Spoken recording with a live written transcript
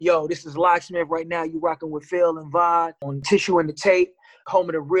Yo, this is Locksmith right now. You rocking with Phil and Vod on Tissue and the Tape, home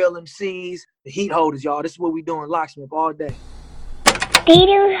of the real MCs, the heat holders, y'all. This is what we doing, Locksmith, all day. They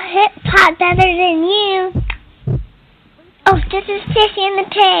do hip-hop better than you. Oh, this is Tissue and the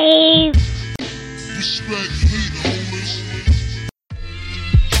Tape. Respect heat holders.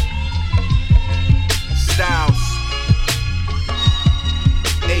 Styles.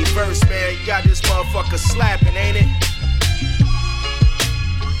 Hey, verse, man, you got this motherfucker slapping, ain't it?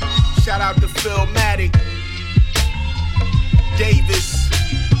 Shout out to Philmatic, Davis.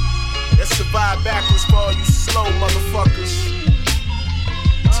 Let's survive backwards for all you slow motherfuckers.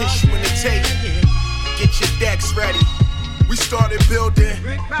 Tissue in the tape. Get your decks ready. We started building,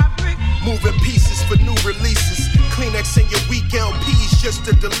 moving pieces for new releases. Kleenex in your weak LPs just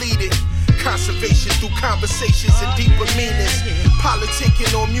to delete it. Conservation through conversations and deeper meanings.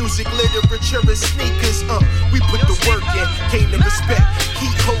 Politicking on music, literature, and sneakers. We put the work in, gain the respect.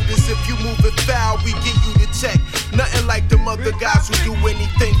 Heat holders, if you move it foul, we give you the tech. Nothing like them other guys who do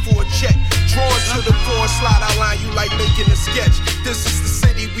anything for a check. Drawn to the floor and slide outline you like making a sketch. This is the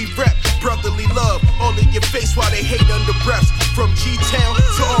city we rep, brotherly love. All in your face while they hate under breaths. From G-Town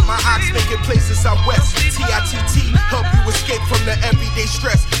to all my ox making places out west. TITT, help you escape from the everyday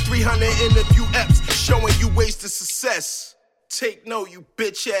stress. 300 interview apps showing you ways to success. Take note, you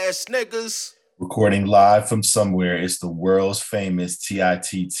bitch ass niggas. Recording live from somewhere, it's the world's famous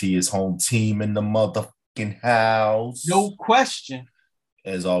TITT, his home team in the motherfucking house. No question.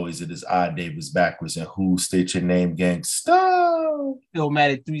 As always, it is I, Davis Backwards, and who? State your name, gangsta.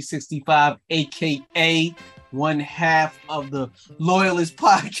 Philmatic 365, a.k.a. one half of the Loyalist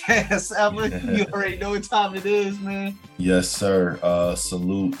podcast ever. You already know what time it is, man. Yes, sir.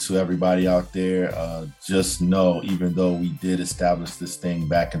 Salute to everybody out there. Just know, even though we did establish this thing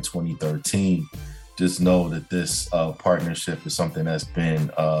back in 2013, just know that this partnership is something that's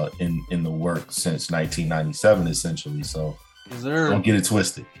been in the works since 1997, essentially. So don't get it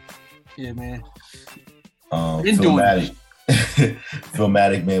twisted. Yeah, man. Philmatic.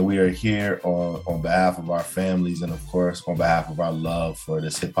 Philmatic, man, we are here on behalf of our families and, of course, on behalf of our love for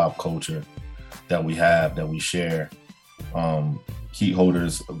this hip-hop culture that we have, that we share. Heat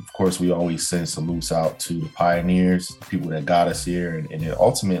holders, of course, we always send salutes out to the pioneers, people that got us here, and then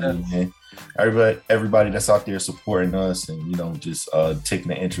ultimately, man, everybody that's out there supporting us and, you know, just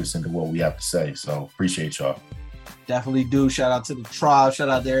taking an interest into what we have to say. So appreciate y'all. Definitely do. Shout out to the tribe. Shout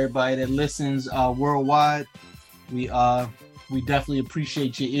out to everybody that listens worldwide. We definitely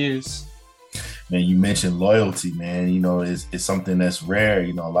appreciate your ears. Man, you mentioned loyalty, man. You know, it's something that's rare.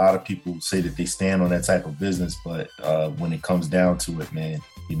 You know, a lot of people say that they stand on that type of business, but when it comes down to it, man,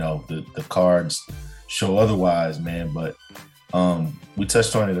 you know, the cards show otherwise, man. But we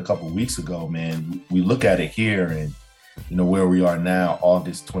touched on it a couple of weeks ago, man. We look at it here and, you know, where we are now,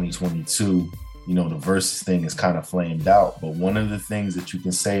 August 2022, you know, the Versus thing is kind of flamed out. But one of the things that you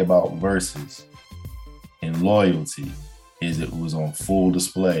can say about Versus and loyalty is it was on full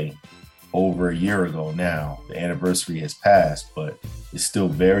display over a year ago now. The anniversary has passed, but it's still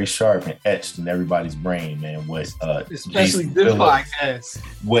very sharp and etched in everybody's brain, man. Especially this podcast.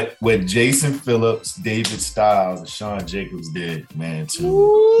 What Jason Phillips, David Styles, and Sean Jacobs did, man, to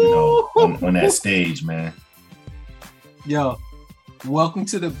you know, on that stage, man. Yo, welcome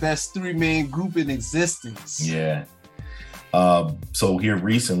to the best three-man group in existence. Yeah. So here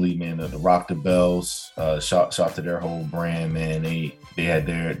recently, man, the Rock the Bells, shout to their whole brand, man. They had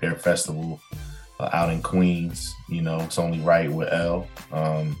their festival out in Queens. You know, it's only right with L.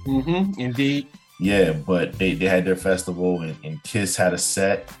 Indeed. Yeah, but they had their festival and Kiss had a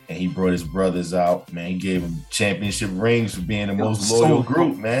set and he brought his brothers out, man. He gave them championship rings for being the most loyal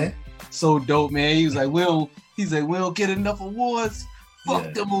group, man. So dope, man. He was like, we don't get enough awards.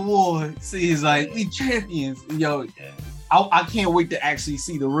 Fuck them awards. See, he's like, we champions. Yo, I can't wait to actually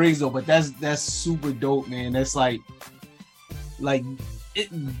see the rings though, but that's super dope, man. That's like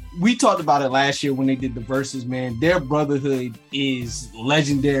we talked about it last year when they did the Versus, man. Their brotherhood is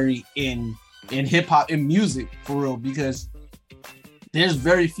legendary in hip hop and music for real, because there's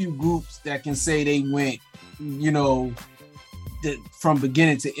very few groups that can say they went, you know, from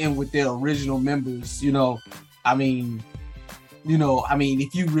beginning to end with their original members. You know, I mean,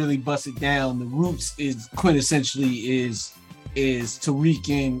 if you really bust it down, the Roots is quintessentially is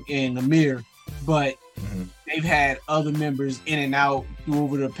Tariq and Amir, but they've had other members in and out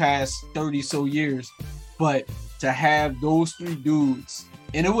over the past 30 so years. But to have those three dudes,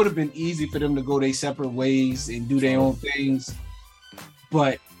 and it would have been easy for them to go their separate ways and do their own things,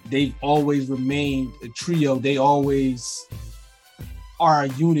 but they've always remained a trio. They always are a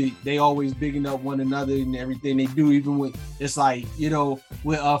unit. They always bigging up one another and everything they do. Even when it's like,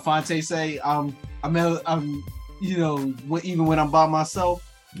 what Fonte say, even when I'm by myself,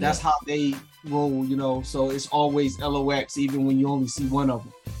 that's how they roll. So it's always LOX, even when you only see one of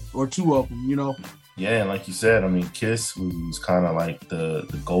them or two of them. Yeah, and like you said, I mean, Kiss was kind of like the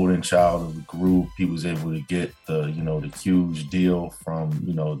golden child of the group. He was able to get the huge deal from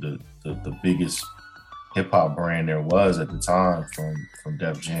the biggest hip hop brand there was at the time from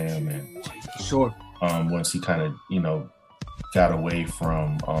Def Jam, and sure. Once he kind of got away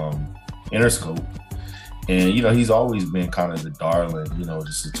from Interscope, and he's always been kind of the darling,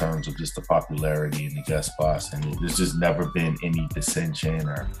 just in terms of just the popularity and the guest spots, and there's just never been any dissension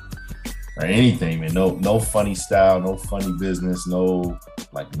or anything, man. No funny style, no funny business, no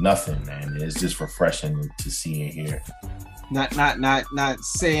nothing, man. It's just refreshing to see and hear. Not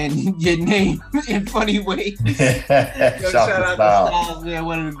saying your name in funny ways. Shout out to Styles, man.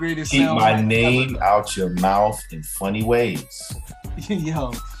 One of the greatest. Keep my name out your mouth in funny ways.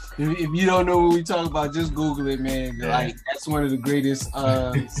 Yo, if you don't know what we talk about, just Google it, man. Yeah. That's one of the greatest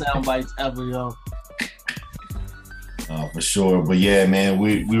sound bites ever, yo. For sure. But yeah, man,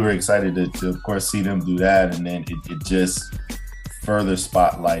 we were excited to of course see them do that, and then it just further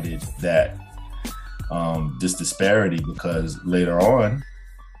spotlighted that this disparity, because later on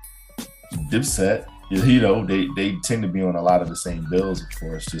Dipset, they tend to be on a lot of the same bills, of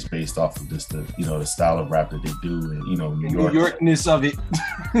course, just based off of just the the style of rap that they do, and New Yorkness of it.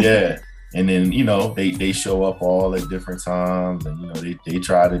 Yeah. And then, they show up all at different times, and, they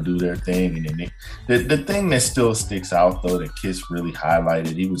try to do their thing. And then the thing that still sticks out, though, that Kiss really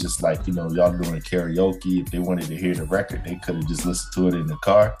highlighted, he was just like, y'all doing karaoke. If they wanted to hear the record, they could have just listened to it in the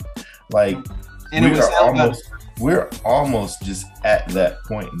car. And we're almost just at that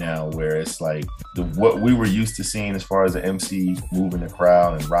point now where it's like what we were used to seeing as far as the MC moving the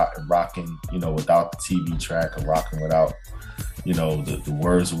crowd and rocking, without the TV track, or rocking without the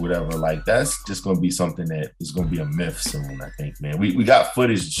words or whatever. That's just going to be something that is going to be a myth soon, I think, man. We got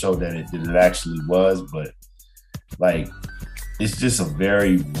footage to show that it actually was, but it's just a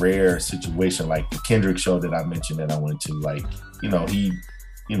very rare situation. Like the Kendrick show that I mentioned that I went to,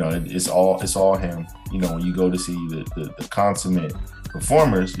 it's all him. When you go to see the consummate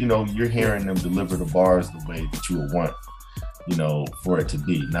performers, you're hearing them deliver the bars the way that you would want for it to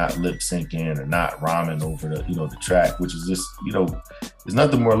be, not lip syncing or not rhyming over the track, which is just, there's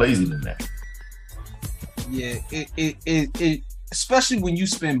nothing more lazy than that. Yeah, it especially when you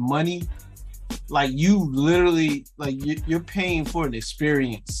spend money, you literally, you're paying for an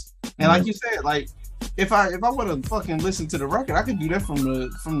experience. And like you said, if I want to fucking listen to the record, I can do that from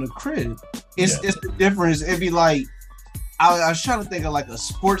the crib. It's the difference. It'd be like, I was trying to think of a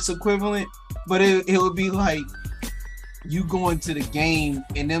sports equivalent, but it would be like you going to the game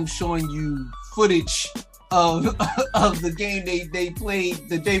and them showing you footage of the game they played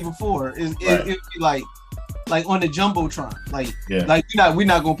the day before. It'd be like on the Jumbotron. We're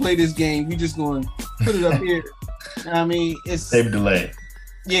not gonna play this game. We just gonna put it up here. I mean, it's save delay.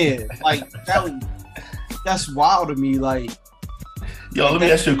 Yeah, that's wild to me. Yo, let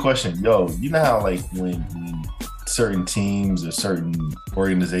me ask you a question. Yo, you know how when certain teams or certain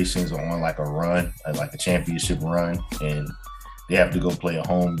organizations are on a run, a championship run, and they have to go play a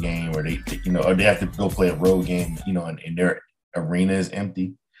home game, or they have to go play a road game, and their arena is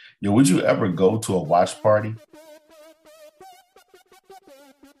empty. Yo, would you ever go to a watch party?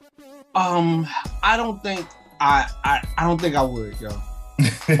 I don't think I would, yo.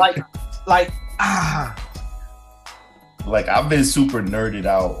 I've been super nerded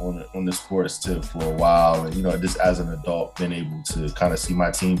out on the sports tip for a while, and just as an adult, been able to kind of see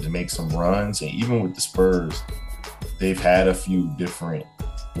my teams make some runs, and even with the Spurs, they've had a few different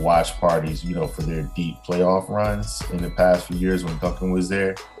watch parties, for their deep playoff runs in the past few years when Duncan was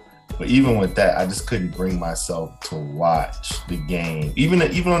there. But even with that, I just couldn't bring myself to watch the game, even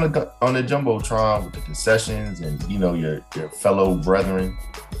on the Jumbotron with the concessions and your fellow brethren.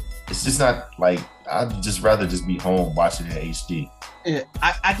 It's just not I'd just rather just be home watching it in HD. Yeah,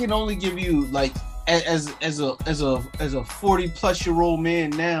 I can only give you as a 40-plus-year-old man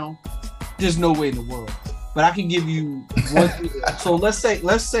now, there's no way in the world. But I can give you one. So let's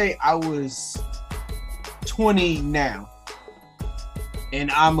say I was 20 now, and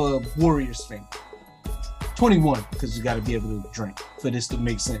I'm a Warriors fan. 21, because you got to be able to drink for this to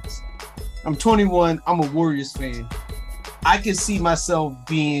make sense. I'm 21. I'm a Warriors fan. I can see myself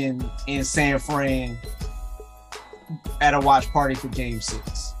being in San Fran at a watch party for Game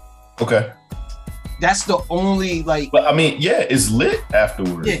 6. Okay. That's the only But I mean, yeah, it's lit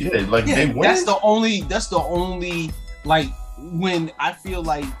afterwards. Yeah, they win. That's the only when I feel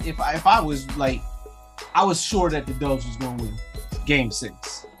like if I was like, I was sure that the Dubs was going to win Game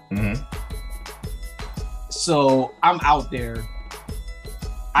 6. Mm-hmm. So I'm out there.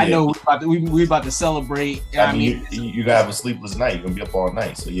 I know we about to celebrate. I mean, you gotta have a sleepless night. You're gonna be up all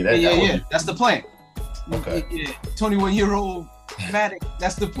night. So that's the plan. Okay. 21-year-old Matic,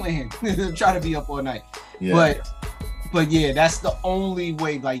 that's the plan. Try to be up all night. Yeah. But yeah, that's the only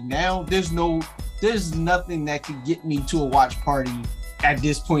way. Like now, there's nothing that could get me to a watch party at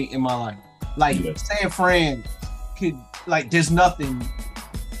this point in my life. Like San Fran could, like, there's nothing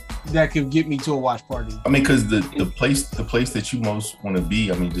that could get me to a watch party. I mean, because the place that you most want to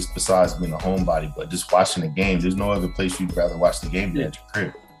be, I mean, just besides being a homebody, but just watching the game, there's no other place you'd rather watch the game than at your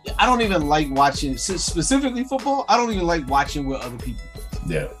crib. I don't even like watching, specifically football. I don't even like watching with other people.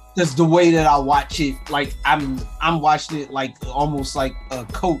 Yeah. That's the way that I watch it. Like I'm watching it like almost like a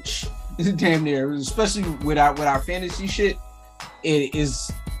coach, damn near. Especially with our fantasy shit,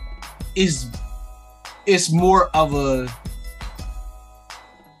 it's more of a.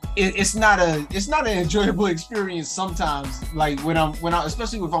 It's not an enjoyable experience sometimes. Like when I'm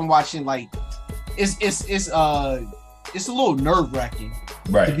especially if I'm watching, like it's a little nerve wracking.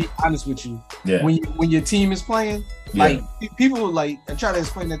 Right. To be honest with you. Yeah. When your team is playing, like people like I try to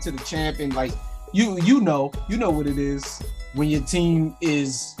explain that to the champ, and like you know what it is when your team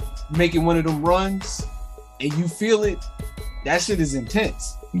is making one of them runs and you feel it. That shit is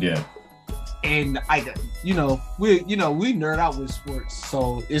intense. Yeah. And we nerd out with sports,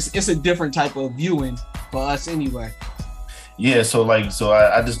 so it's a different type of viewing for us anyway. Yeah, so I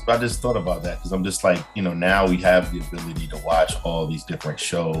just thought about that because I'm just like, now we have the ability to watch all these different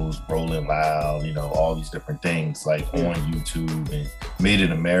shows, Rolling Loud, all these different things like on YouTube, and Made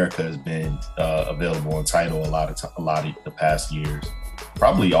in America has been available on Tidal a lot of the past years.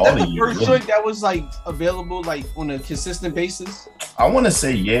 Probably all the years. First joint that was like available like on a consistent basis. I want to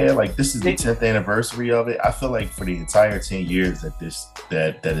say like this is the 10th anniversary of it. I feel like for the entire 10 years that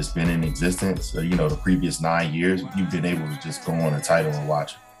has been in existence, the previous 9 years, you've been able to just go on a Tidal and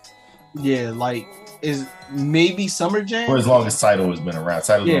watch it. Yeah, like is maybe Summer Jam. For as long as Tidal has been around.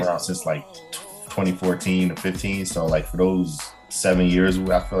 Tidal's been around since like 2014 or 15. So like for those 7 years,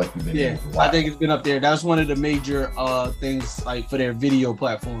 I feel like we've been able to watch. I think it's been up there. That was one of the major things like for their video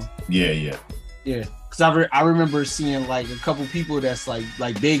platform. Yeah. Because I remember seeing like a couple people that's like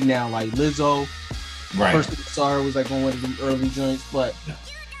big now, like Lizzo. Right. First time I saw her was like on one of them early joints, but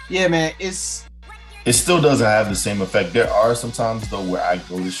yeah, man, it still doesn't have the same effect. There are some times though where I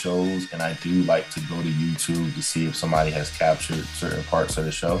go to shows and I do like to go to YouTube to see if somebody has captured certain parts of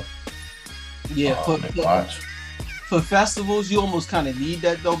the show. Yeah, watch. For festivals, you almost kind of need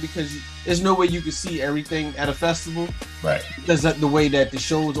that though, because there's no way you can see everything at a festival. Right. Because the way that the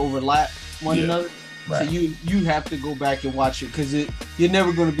shows overlap one another. Right. So you have to go back and watch it because you're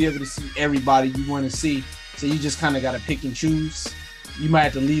never going to be able to see everybody you want to see. So you just kind of got to pick and choose. You might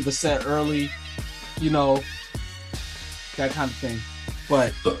have to leave a set early, that kind of thing.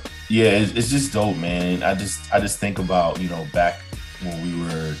 But yeah, it's just dope, man. I just think about back when we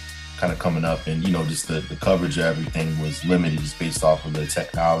were kind of coming up, and just the coverage of everything was limited just based off of the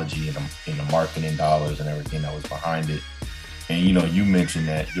technology and the marketing dollars and everything that was behind it. And you mentioned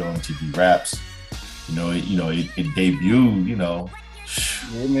that Yo MTV Raps, it debuted,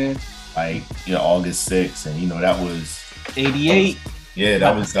 yeah, man, like August 6th, and that was 88. Yeah,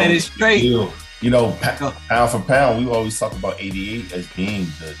 that was straight. Pound for pound, we always talk about 88 as being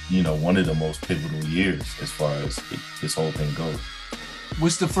the one of the most pivotal years as far as this whole thing goes.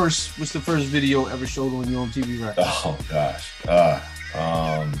 What's the first video ever showed on Yo MTV Raps? Oh gosh,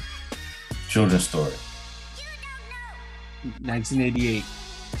 Children's Story. 1988.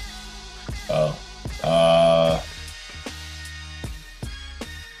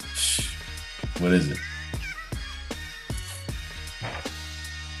 What is it?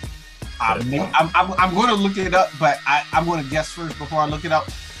 I'm going to look it up, but I'm going to guess first before I look it up.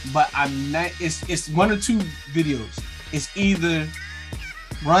 But I'm not. It's one or two videos. It's either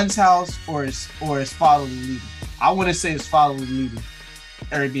Run's House or it's Follow the Leader. I want to say it's Follow the Leader.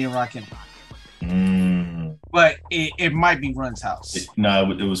 Eric B. and Rakim. But it might be Run's House. It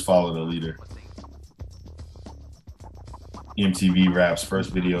was Follow the Leader. MTV Raps'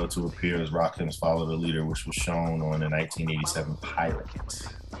 first video to appear as Rakim's Follow the Leader, which was shown on the 1987 pilot.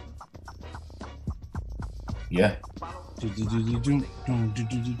 Yeah.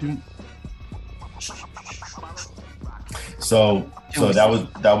 So that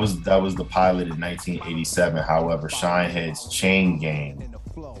was the pilot in 1987. However, Shinehead's Chain Gang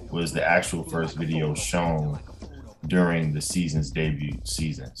was the actual first video shown during the season's debut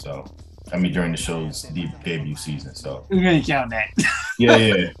season. So I mean, during the show's debut season. So We're gonna count that.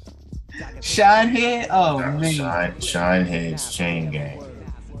 yeah. Shinehead. Oh man. Shinehead's Chain Gang.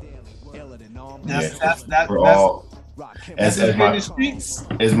 That's as in my the streets.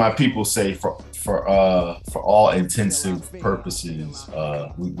 as my people say, for all intensive purposes,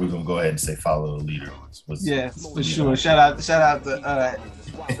 we're gonna go ahead and say follow the leader. Yes, for sure. Shout out to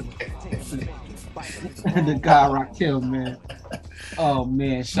the guy Raquel, man. Oh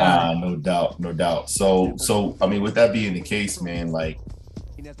man, no doubt. So I mean, with that being the case, man, like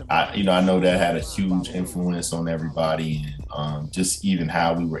I know that had a huge influence on everybody, and just even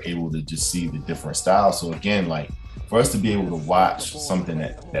how we were able to just see the different styles. So again, like for us to be able to watch something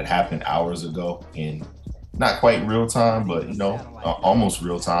that happened hours ago in not quite real time, but almost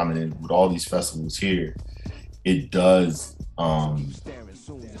real time, and then with all these festivals here, it does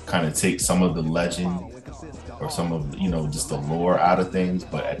kind of take some of the legend or some of just the lore out of things,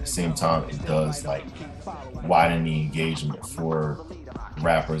 but at the same time it does like widen the engagement for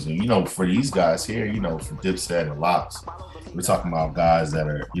rappers. And for these guys here, for Dipset and Lox, we're talking about guys that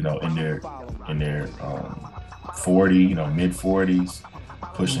are in their 40, mid 40s,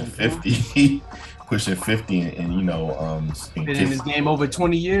 pushing 50 pushing 50 and been in this game over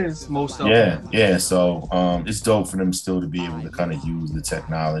 20 years, most of them. Yeah. So it's dope for them still to be able to kind of use the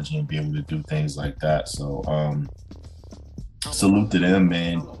technology and be able to do things like that. So salute to them,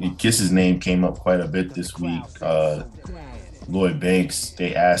 man. Kiss's name came up quite a bit this week. Lloyd Banks,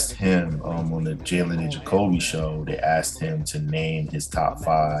 they asked him on the Jalen and Jacoby show, they asked him to name his top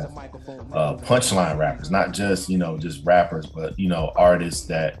 5 punchline rappers, not just just rappers, but artists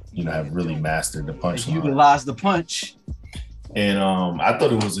that have really mastered the punchline, utilize the punch. And I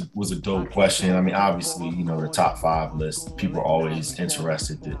thought it was a dope question. I mean, obviously, the top 5 list, people are always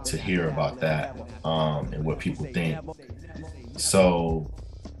interested to hear about that and what people think. So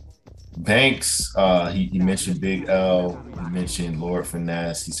Banks, he mentioned Big L, he mentioned Lord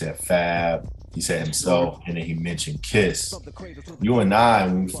Finesse, he said Fab, he said himself, and then he mentioned Kiss. You and I,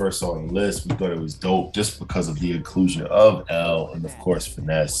 when we first saw the list, we thought it was dope just because of the inclusion of L and of course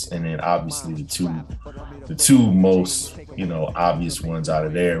Finesse, and then obviously the two most obvious ones out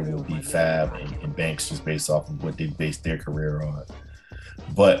of there will be Fab and Banks, just based off of what they based their career on.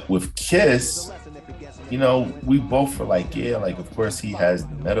 But with Kiss, we both were like, of course he has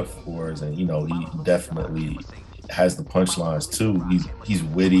the metaphors, and he definitely has the punchlines too. He's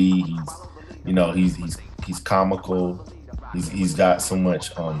witty, he's comical, he's got so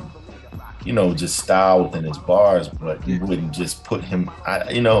much just style within his bars, but you wouldn't just put him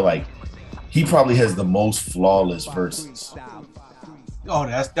he probably has the most flawless verses. Oh,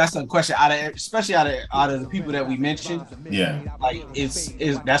 that's a question especially out of the people that we mentioned. Yeah, like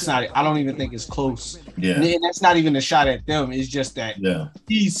that's not. I don't even think it's close. Yeah, and that's not even a shot at them. It's just that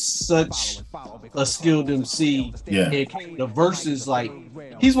he's such a skilled MC. Yeah, the verses, like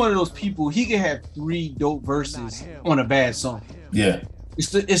he's one of those people. He can have 3 dope verses on a bad song. Yeah,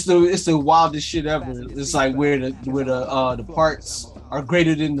 it's the wildest shit ever. It's like where the parts are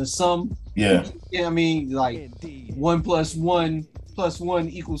greater than the sum. Yeah, I mean, like 1 + 1 +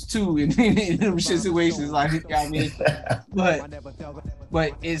 1 = 2 in them situations, like I mean,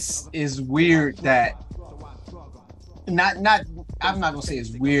 but it's weird that not I'm not gonna say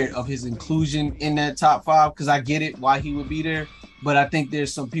it's weird of his inclusion in that top 5, because I get it why he would be there, but I think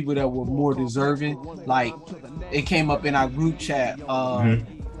there's some people that were more deserving. Like it came up in our group chat.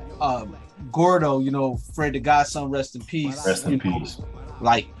 Gordo, Fred the Godson, rest in peace. Rest in peace.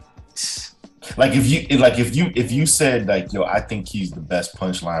 Like if you said I think he's the best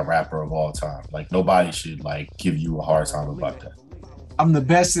punchline rapper of all time, like nobody should give you a hard time about that. I'm the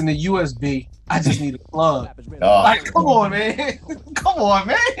best in the USB. I just need a plug. Come on, man. Come on,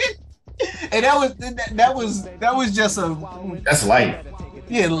 man. And that was just that's light.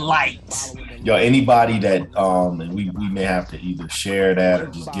 Yeah, light. Yo, anybody that and we may have to either share that or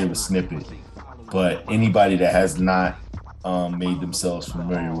just give a snippet, but anybody that has not made themselves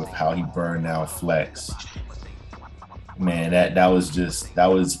familiar with how he burned down Flex, man, that was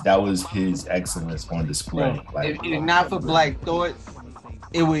his excellence on display. If not for Black Thought,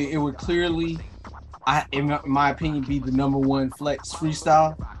 it would clearly, in my opinion, be the #1 Flex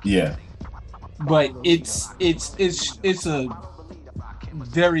freestyle. Yeah, but it's a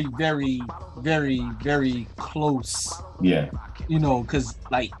very, very, very, very close. Yeah. Because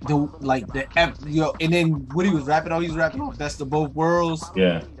and then what he was rapping off, that's the Both Worlds.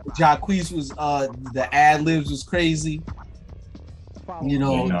 Yeah. Jacquees was the ad libs was crazy. He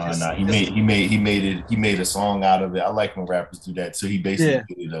made a song out of it. I like when rappers do that. So he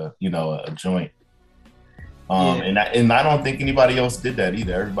basically did a joint. And I don't think anybody else did that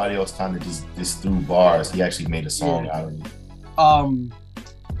either. Everybody else kind of just threw bars. He actually made a song out of it.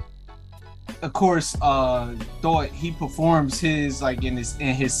 Of course, Thought he performs his like in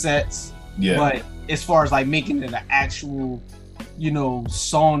his sets. Yeah. But as far as like making it an actual,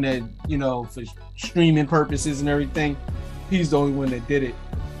 song that for streaming purposes and everything, he's the only one that did it.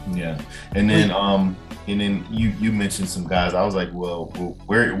 Yeah. And then you mentioned some guys. I was like, well,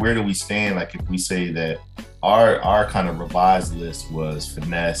 where do we stand? Like if we say that our kind of revised list was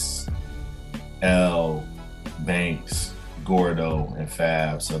Finesse, L, Banks, Gordo, and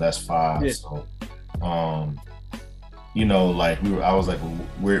Fab. So that's 5. Yeah. So I was like, well,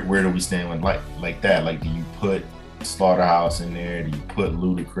 where do we stand when like that? Like, do you put Slaughterhouse in there? Do you put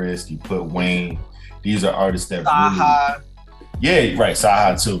Ludacris? Do you put Wayne? These are artists that Saha. Yeah, right.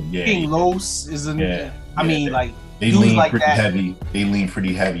 Saha too. Yeah. King Los is in. Yeah. I mean, like they lean like pretty that. heavy. They lean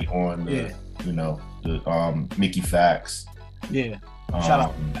pretty heavy on the the Mickey Fax. Yeah. Shout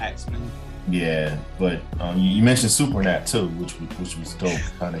out to Fax, man. Yeah, but you mentioned Supernat too, which was dope.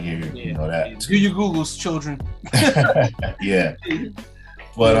 Kind of hear that. Do your Googles, children. Yeah,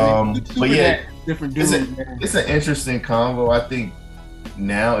 but yeah, different dudes. It's an interesting combo. I think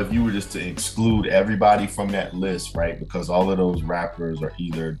now if you were just to exclude everybody from that list, right? Because all of those rappers are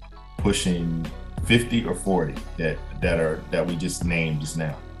either pushing 50 or 40 that we just named just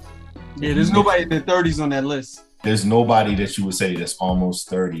now. Yeah, there's nobody in their 30s on that list. There's nobody that you would say that's almost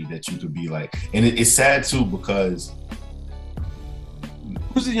 30 that you could be like, and it's sad too because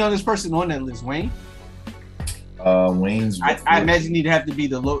who's the youngest person on that list? Wayne. Wayne's. I imagine he'd have to be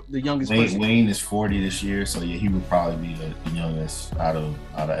the youngest person. Wayne is 40 this year, so yeah, he would probably be the youngest out of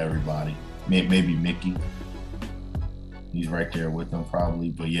everybody. Maybe Mickey. He's right there with them probably,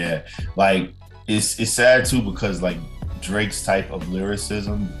 but yeah, like it's sad too because like Drake's type of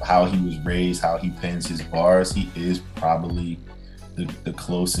lyricism, how he was raised, how he pens his bars, he is probably the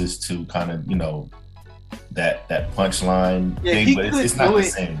closest to kind of that punchline thing, but it's not the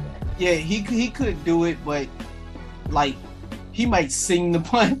same. Yeah, he could do it, but like he might sing the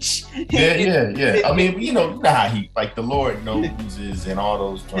punch. Yeah. I mean, you know how he like the Lord Knows and all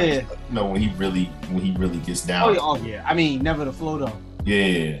those joints. Yeah. When he really gets down. Oh yeah. I mean, never the flow though.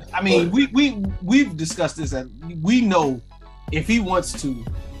 Yeah. I mean, we've discussed this, and we know if he wants to,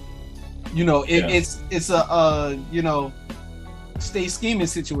 it's a stay scheming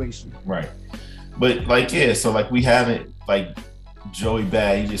situation. Right. But so we haven't Joey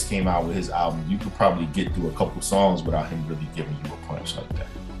Bad, he just came out with his album. You could probably get through a couple songs without him really giving you a punch like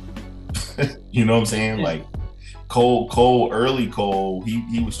that. You know what I'm saying? Yeah. Like early Cole,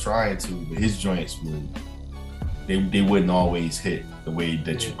 he was trying to, but his joints they wouldn't always hit the way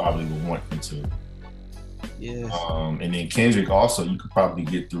that you probably would want them to. Yeah. And then Kendrick also, you could probably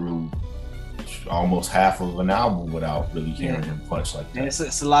get through almost half of an album without really hearing him punch like that. And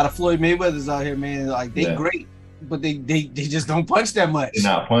it's a lot of Floyd Mayweathers out here, man. Like they great, but they just don't punch that much. They're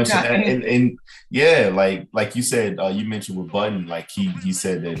not punching and yeah, like you said, you mentioned with Button, like he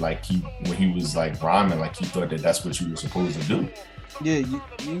said that when he was rhyming, he thought that that's what you were supposed to do. Yeah,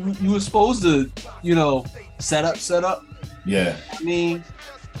 you were supposed to, set up. Yeah. I mean,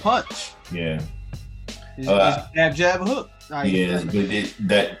 punch. Yeah. It's jab, hook.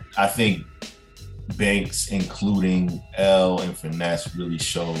 But I think Banks, including L and Finesse, really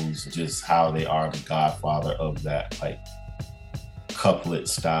shows just how they are the godfather of that couplet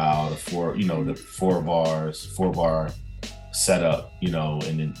style, the four bar setup,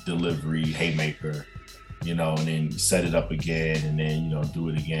 and then delivery, haymaker, and then set it up again, and then do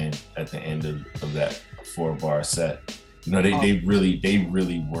it again at the end of that 4-bar set. They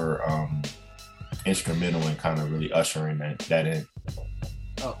really were instrumental in kind of really ushering that in.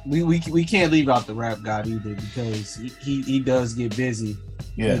 We can't leave out the rap god either because he does get busy.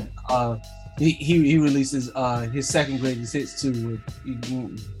 Yeah. He releases his second greatest hits too.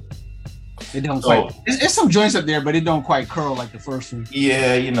 It don't quite. It's some joints up there, but it don't quite curl like the first one.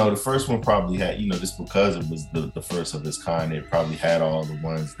 Yeah, the first one probably had, just because it was the first of its kind, it probably had all the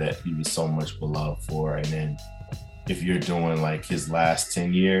ones that he was so much beloved for. And then if you're doing his last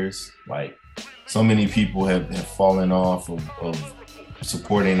 10 years, so many people have fallen off of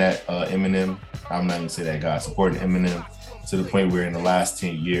supporting that Eminem. I'm not gonna say that guy supporting Eminem to the point where in the last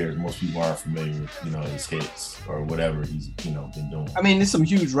 10 years, most people aren't familiar with his hits or whatever he's been doing. I mean, there's some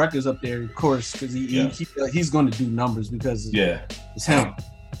huge records up there, of course, because he's going to do numbers because it's him.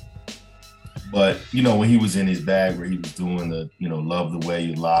 But when he was in his bag, where he was doing the Love the Way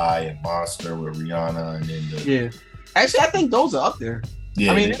You Lie and Monster with Rihanna, and then actually, I think those are up there.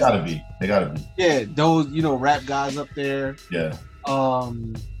 Yeah, I mean, they gotta be. Yeah, those rap guys up there. Yeah.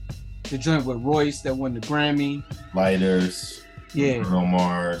 The joint with Royce that won the Grammy. Lighters. Yeah. Bruno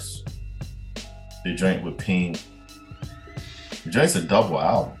Mars. The joint with Pink. The joint's a double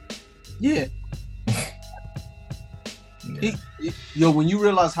album. Yeah. Yeah. Yo, when you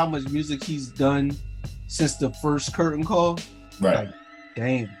realize how much music he's done since the first Curtain Call, Right. like,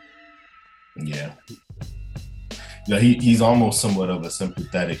 damn. Yeah. Yeah, he's almost somewhat of a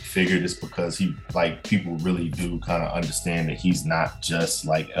sympathetic figure just because he, like, people really do kind of understand that he's not just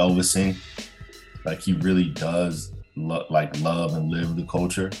like Elvising. Like, he really does love and live the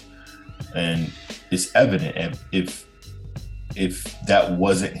culture. And it's evident if that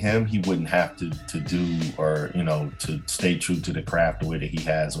wasn't him, he wouldn't have to do or, you know, to stay true to the craft the way that he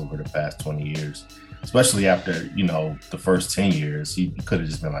has over the past 20 years. Especially after, you know, the first 10 years, he could have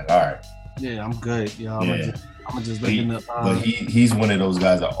just been like, all right. Yeah, I'm good. Yeah, I'm gonna just but he's one of those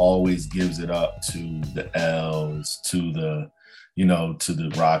guys that always gives it up to the L's, to the, you know, to the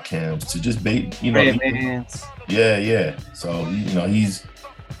Rakims, to just yeah. So, you know, he's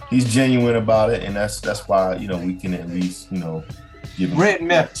genuine about it, and that's why, you know, we can at least, you know, give him Red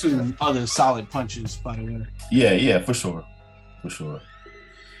Meth too. Other solid punches, by the way. Yeah, for sure.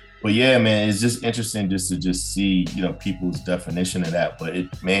 But yeah, man, it's just interesting just to see, you know, people's definition of that. But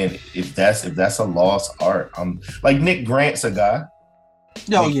if that's a lost art, I'm like Nick Grant's a guy.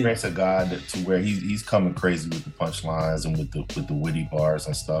 Grant's a guy to where he's coming crazy with the punchlines and with the witty bars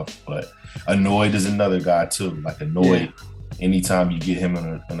and stuff. But Annoyed is another guy too. Like Annoyed, anytime you get him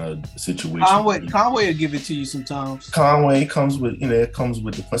in a situation, Conway will give it to you sometimes. Conway comes with, you know, it comes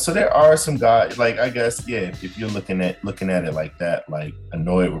with the so there are some guys, like, I guess, yeah, if you're looking at it like that, like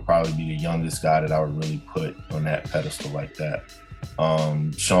Annoyed would probably be the youngest guy that I would really put on that pedestal like that.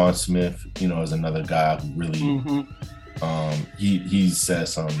 Sean Smith, you know, is another guy who really he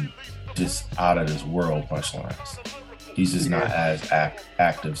says some just out of this world punchlines. He's just not as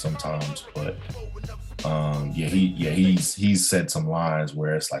active sometimes, but he's said some lines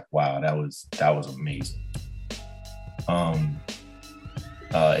where it's like, wow, that was amazing. And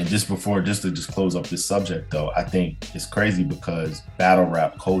just to close up this subject though, I think it's crazy because battle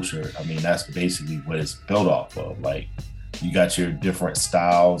rap culture, I mean, that's basically what it's built off of. Like, you got your different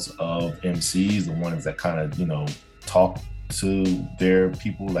styles of MCs, the ones that kind of, you know, talk to their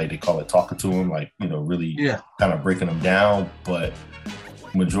people, like they call it talking to them, like, you know, really kind of breaking them down. But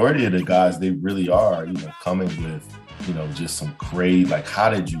majority of the guys, they really are, you know, coming with, you know, just some crazy, like, how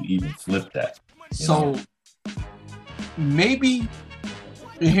did you even flip that? So maybe,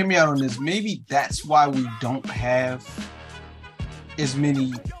 hear me out on this, maybe that's why we don't have as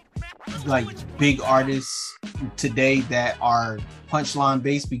many like big artists today that are punchline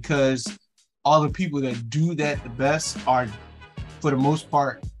based, because all the people that do that the best are, for the most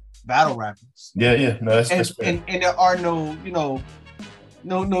part, battle rappers. Yeah. No, that's fair. And there are no, you know,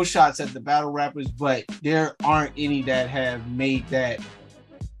 no shots at the battle rappers, but there aren't any that have made that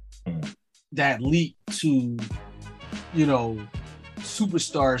leap to, you know,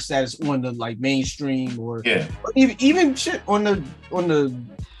 superstar status on the like mainstream or even shit on the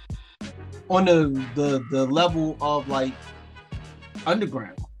level of like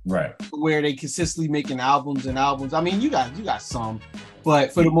underground. Right. Where they consistently making albums. I mean, you got some,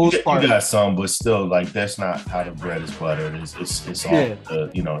 but for the most part, you got some, but still, like, that's not how the bread is buttered. It's all the,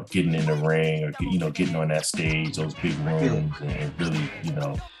 you know, getting in the ring or, you know, getting on that stage, those big rooms, and really, you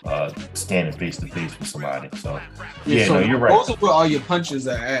know, standing face to face with somebody. So so no, you're right. Those are where all your punches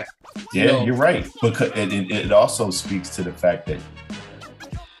are at. Yeah, you're right. Because it also speaks to the fact that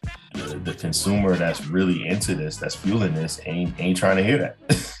the consumer that's really into this, that's fueling this, ain't trying to hear that.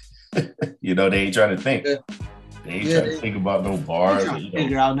 You know, they ain't trying to think. They ain't trying to think about no bars. Or, you know,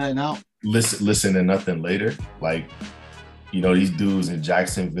 figure out nothing out. Listen to nothing later. Like, you know, these dudes in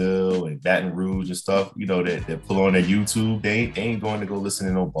Jacksonville and Baton Rouge and stuff, you know, that pull on their YouTube, they ain't going to go listen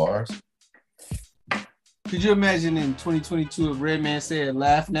to no bars. Could you imagine in 2022 if Redman said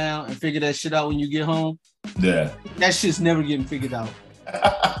laugh now and figure that shit out when you get home? Yeah. That shit's never getting figured out.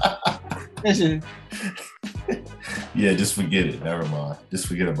 Yeah, just forget it. Never mind. Just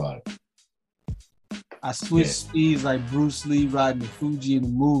forget about it. I switch speeds like Bruce Lee riding the Fuji in the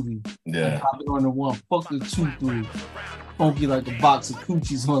movie. Yeah. Pop it on the one, fuck the 2-3. Funky like a box of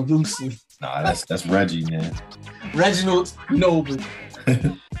coochies on Lucy. Nah, that's Reggie, man. Reginald Noble.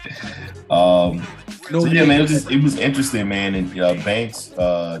 No, So yeah, man, it was interesting, man. And Banks, you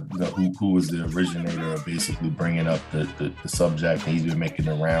know, who was the originator of basically bringing up the subject, and he's been making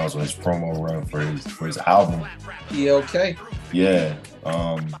the rounds on his promo run for his album. okay. Yeah,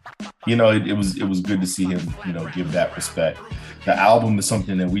 you know, it was good to see him, you know, give that respect. The album is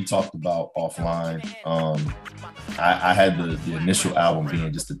something that we talked about offline. I had the initial album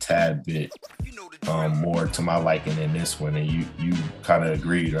being just a tad bit more to my liking than this one, and you kind of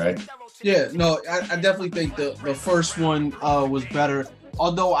agreed, right? Yeah, no, I definitely think the first one was better.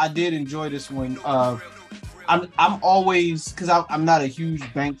 Although I did enjoy this one. I'm always, because I'm not a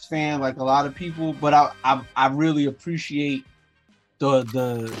huge Banks fan like a lot of people, but I really appreciate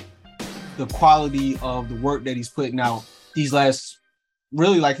the quality of the work that he's putting out. These last,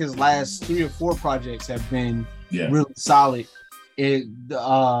 really like his last 3 or 4 projects have been really solid.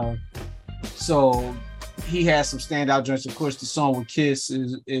 So he has some standout joints. Of course, the song with Kiss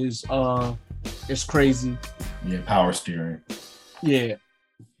is crazy. Yeah, Power Steering. Yeah,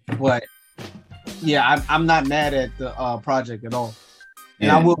 but yeah, I'm not mad at the project at all.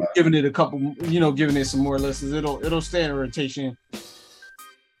 And I will be giving it a couple, giving it some more listens. It'll stay in rotation.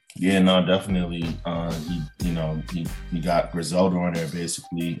 Yeah, no, definitely. He got Griselda on there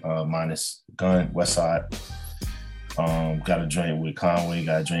basically, minus Gun, West Side. Got a joint with Conway,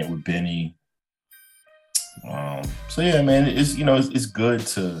 got a joint with Benny. So yeah, man, it's good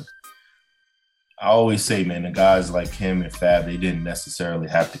to. I always say, man, the guys like him and Fab, they didn't necessarily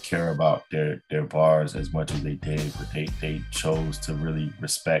have to care about their bars as much as they did, but they chose to really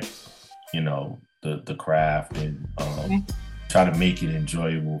respect, the craft and try to make it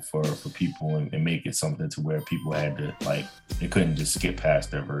enjoyable for people and make it something to where people had to, like, they couldn't just skip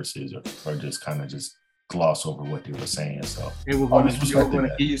past their verses or just kind of just gloss over what they were saying. So they were going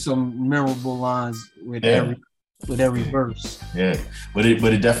to give you some memorable lines with every verse. Yeah, but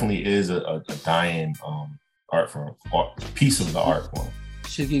it definitely is a dying piece of the art form.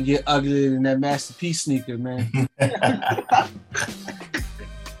 Shit can get uglier than that Master P sneaker, man.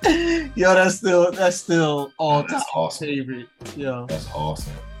 Yo, that's still all time awesome. Favorite. Yo, that's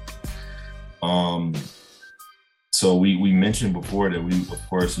awesome. So we mentioned before that of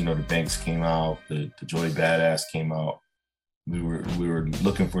course, the Banks came out, the Joey Badass came out. We were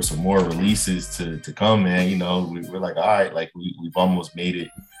looking for some more releases to come, man. We're like, all right, like we've almost made it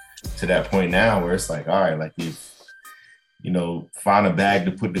to that point now where it's like, all right, like if find a bag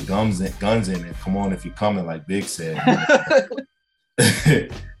to put the guns in and come on if you're coming, like Big said.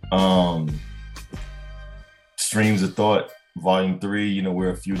 Streams of Thought Volume 3,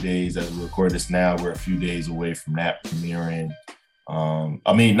 we're a few days, as we record this now, we're a few days away from that premiering.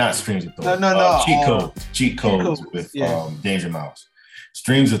 Not Streams of Thought. No. Cheat Codes with Danger Mouse.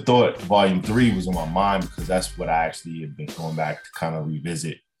 Streams of Thought Volume 3 was on my mind because that's what I actually have been going back to kind of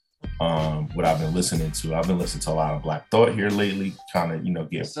revisit what I've been listening to. I've been listening to a lot of Black Thought here lately, kind of,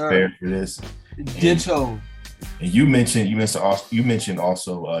 get prepared for this. Ditto. And you mentioned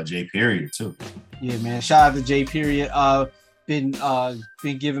also J Period too. Yeah, man. Shout out to J Period. Been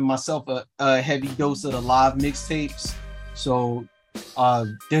giving myself a heavy dose of the live mixtapes. So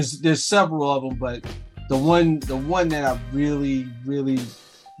there's several of them, but the one that I really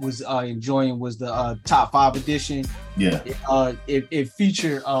was enjoying was the Top 5 edition. Yeah. It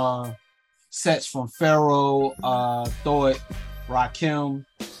featured sets from Pharaoh, Thought, Rakim,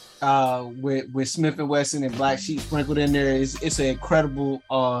 with Smith and Wesson and Black Sheep sprinkled in there. It's an incredible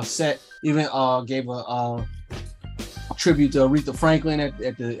set. Even gave a tribute to Aretha Franklin at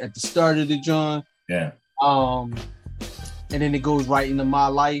the start of the joint. Yeah. And then it goes right into My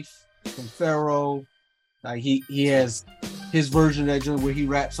Life from Pharaoh. Like he has his version of that joint where he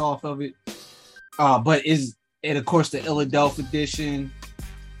raps off of it. And of course the Philadelphia edition.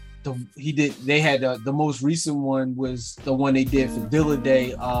 They had the most recent one was the one they did for Dilla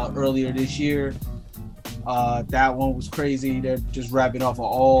Day earlier this year. That one was crazy. They're just rapping off of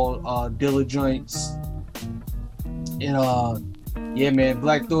all Dilla joints. And yeah, man,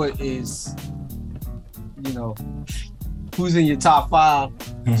 Black Thought is, who's in your top 5?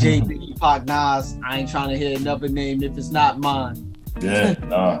 Jay, Biggie, Pac, Nas. I ain't trying to hear another name if it's not mine. Yeah,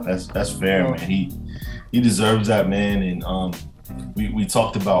 no, that's fair, man. He deserves that, man. And we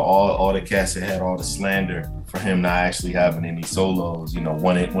talked about all the cats that had all the slander for him not actually having any solos.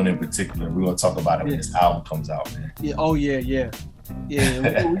 One in particular. We're gonna talk about it when this album comes out, man. Yeah. Oh yeah.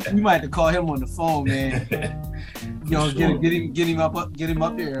 We might have to call him on the phone, man. Get him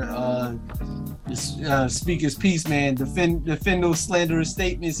up here. Speak his piece, man. Defend those slanderous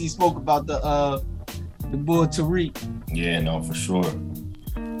statements he spoke about the boy Tariq. Yeah, no, for sure.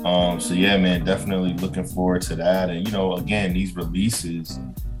 So yeah, man, definitely looking forward to that. And again, these releases,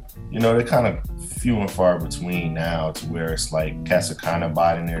 they kind of few and far between now to where it's like cats are kind of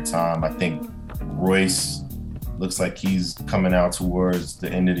biding their time. I think Royce looks like he's coming out towards the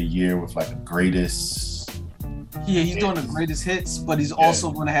end of the year with like a greatest. Yeah, he's doing the greatest hits, but he's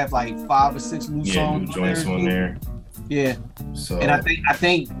also going to have like 5 or 6 new songs. New joints on there. Yeah. So, and I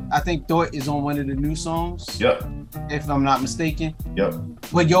think Thought is on one of the new songs. Yep. If I'm not mistaken. Yep.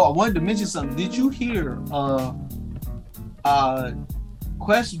 But yo, I wanted to mention something. Did you hear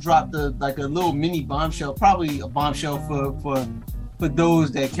Quest dropped a little mini bombshell, probably a bombshell for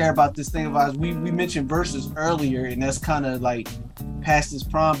those that care about this thing of ours. We mentioned Versus earlier, and that's kind of like past its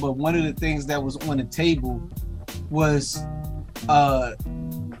prime. But one of the things that was on the table was a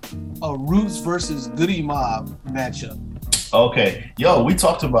Roots versus Goody Mob matchup. Okay, yo, we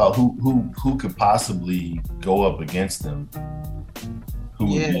talked about who could possibly go up against them. Who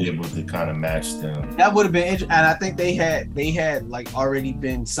would be able to kind of match them? That would have been interesting, and I think they had like already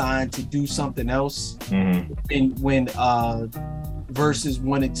been signed to do something else. Mm-hmm. And when Versus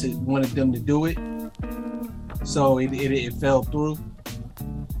wanted them to do it, so it fell through.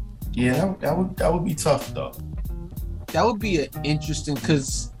 Yeah, that would be tough though. That would be interesting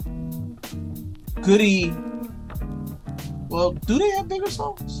because Goody. Well, do they have bigger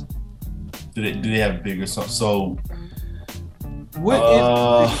songs? Do they have bigger songs? So.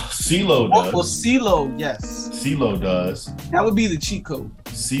 CeeLo does. Well, CeeLo, yes. CeeLo does. That would be the cheat code.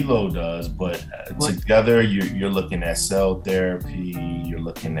 CeeLo does, but together you're looking at Cell Therapy, you're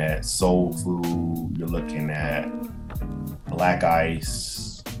looking at Soul Food, you're looking at Black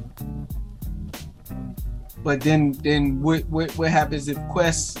Ice. But then what happens if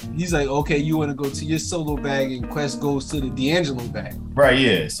Quest? He's like, okay, you want to go to your solo bag, and Quest goes to the D'Angelo bag. Right?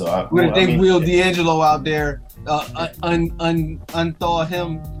 Yeah. So they wheel D'Angelo out there. Unthaw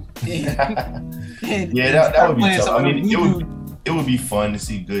him. And that would be tough. I mean, it would be fun to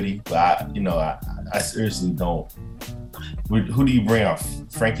see Goody, but I seriously don't. Who do you bring out?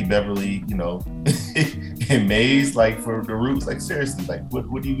 Frankie Beverly, and Maze, like for the Roots, like seriously, like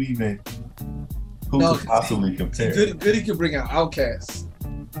what do you even? Who could possibly compare? Goody could bring out Outkast.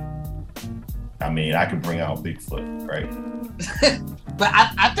 I mean, I could bring out Bigfoot, right? But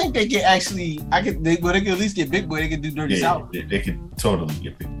I think they could actually. They could at least get Big Boy. They could do Dirty South. They could totally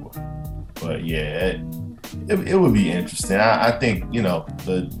get Big Boy. But yeah, it would be interesting. I think you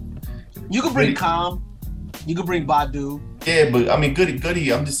could bring Calm. You could bring Badu. Yeah, but I mean,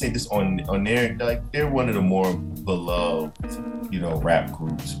 Goody. I'm just saying this on their, like, they're one of the more beloved, rap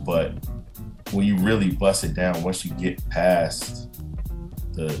groups. But when you really bust it down, once you get past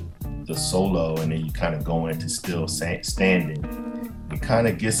the solo and then you kind of go into Still Standing, it kind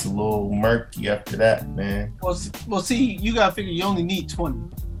of gets a little murky after that, man. Well, see, you gotta figure you only need 20,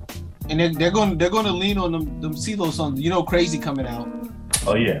 and they're going to lean on them CeeLo songs. Crazy coming out.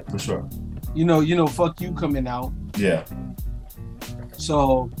 Oh yeah, for sure. Fuck You coming out. Yeah.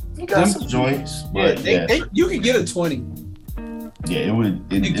 So you got some joints, but you can get a 20. Yeah, it would.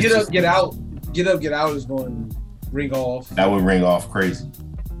 Get Up, Get Out is going to ring off. That would ring off crazy.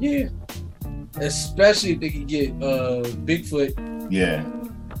 Yeah. Especially if they could get Bigfoot. Yeah.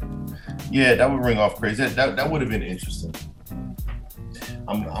 Yeah, that would ring off crazy. That would have been interesting.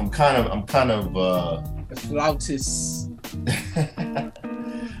 I'm kind of a flautist.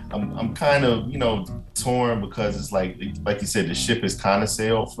 I'm kind of, torn because it's like you said, the ship is kind of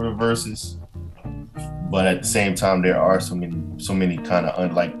sailed for the verses. But at the same time, there are so many kind of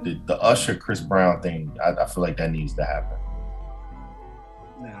unlike the Usher Chris Brown thing. I feel like that needs to happen.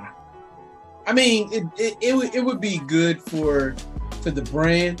 Nah, I mean it would be good for the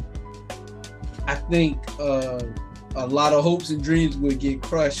brand. I think a lot of hopes and dreams would get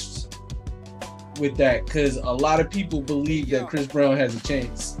crushed with that because a lot of people believe that Chris Brown has a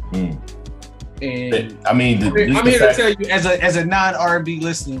chance. And I mean, I'm here to tell you, as a non-R&B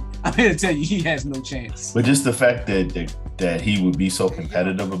listener, I'm here to tell you he has no chance. But just the fact that he would be so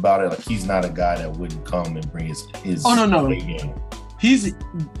competitive about it, like he's not a guy that wouldn't come and bring his game.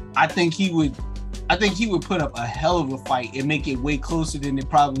 I think he would put up a hell of a fight and make it way closer than it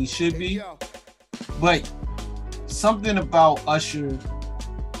probably should be. But something about Usher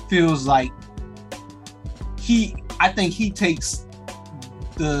feels like I think he takes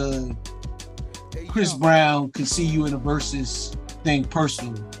the Chris Brown could see you in a versus thing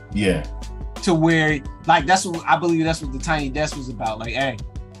personally. Yeah. To where, like, that's what I believe. That's what the Tiny Desk was about. Like, hey.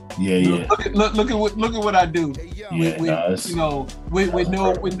 Yeah. Look at what I do. Yeah, with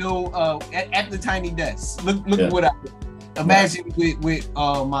no at the Tiny Desk. Look at what I do. Imagine with if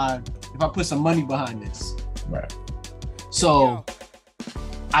I put some money behind this. Right. So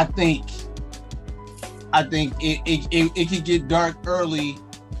I think it could get dark early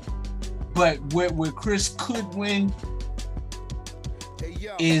But where Chris could win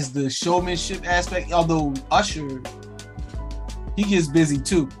is the showmanship aspect. Although Usher, he gets busy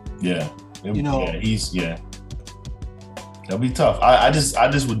too. Yeah. You know, that'll be tough. I just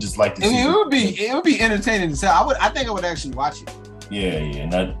would just like to see. It would be entertaining to say. I think I would actually watch it. Yeah,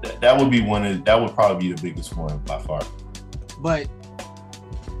 and that would be that would probably be the biggest one by far. But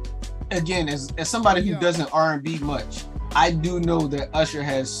again, as somebody who doesn't R&B much, I do know that Usher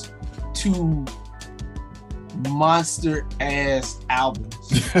has 2 monster ass albums.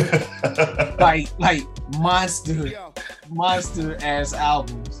 like monster ass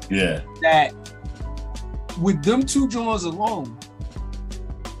albums. Yeah. That with them 2 joints alone,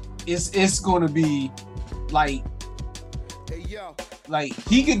 it's gonna be like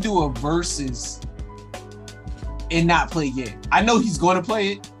he could do a versus and not play yet. I know he's gonna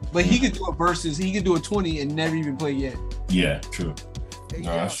play it, but he could do a versus, he could do a 20 and never even play yet. Yeah, true. No,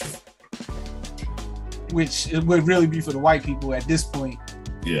 that's true. Which it would really be for the white people at this point.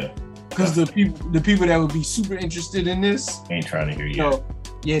 Yeah. Because the people that would be super interested in this ain't trying to hear you. So,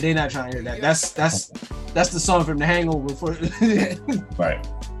 yeah, they're not trying to hear that. That's the song from The Hangover. Right.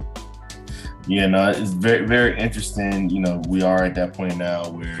 Yeah, no, it's very, very interesting. You know, we are at that point now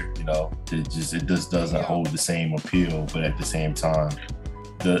where, you know, it just doesn't hold the same appeal, but at the same time,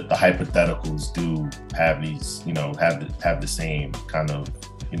 the hypotheticals do have these, you know, have the same kind of,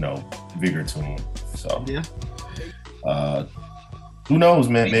 you know, vigor to them. So yeah. Who knows,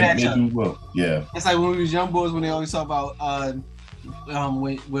 man? Maybe we will. Yeah. It's like when we was young boys when they always talk about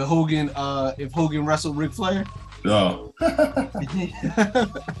when Hogan if Hogan wrestled Ric Flair. Oh.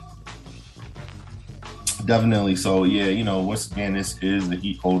 Definitely. So yeah, you know, once again, this is the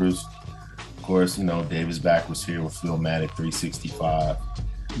Heat Holders. Of course, you know, Davis Back was here with Philmatic 365.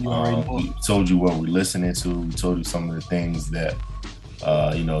 We told you what we're listening to. We told you some of the things that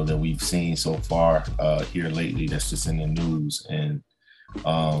you know, that we've seen so far here lately that's just in the news. And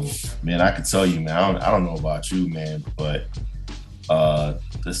man, I could tell you, man, I don't know about you, man, but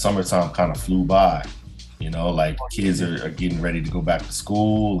the summertime kind of flew by. You know, like kids are getting ready to go back to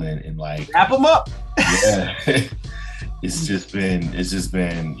school and like wrap them up. Yeah. it's just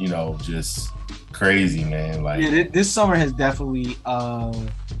been, you know, just crazy, man. Like, yeah, this summer has definitely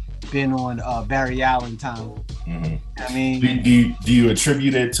been on Barry Allen time. Mm-hmm. I mean, do you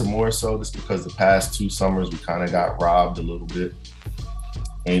attribute it to more so just because the past 2 summers we kind of got robbed a little bit,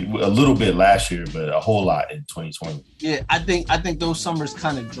 and a little bit last year, but a whole lot in 2020? Yeah, I think those summers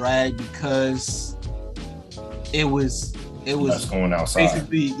kind of dragged because it was going outside.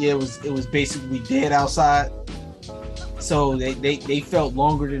 Basically, yeah, it was basically dead outside. So they felt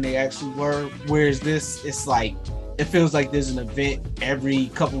longer than they actually were. Whereas this, it's like it feels like there's an event every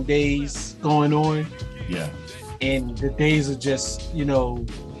couple days going on. Yeah. And the days are just, you know,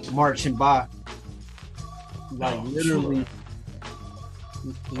 marching by. Like literally,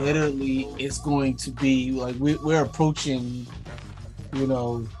 it's going to be like we're approaching, you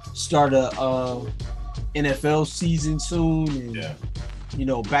know, start a NFL season soon, and yeah, you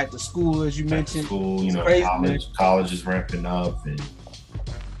know, back to school as you mentioned. School, you know, crazy, college is ramping up, and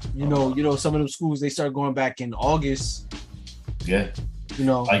you know, some of them schools they start going back in August. Yeah. You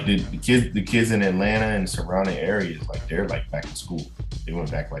know, like the kids in Atlanta and surrounding areas, like they're like back to school. They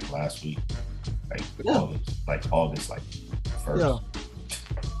went back like last week, like August, like 1st.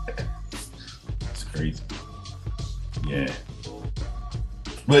 Yeah. It's crazy. Yeah.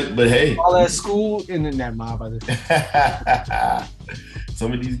 But hey, all that school and then that mob.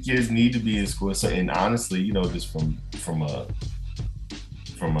 Some of these kids need to be in school. So, and honestly, you know, just from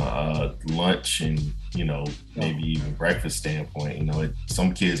a lunch and, you know, maybe even breakfast standpoint, you know,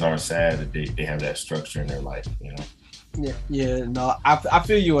 some kids are sad that they have that structure in their life, you know. Yeah, no, I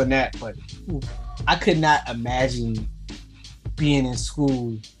feel you on that, but I could not imagine being in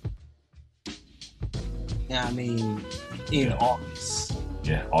school. Yeah, I mean, in August.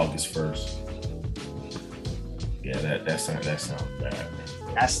 Yeah, August 1st. Yeah, that sounds bad, man.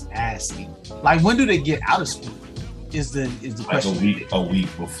 That's nasty. Like, when do they get out of school? Is the like question. A week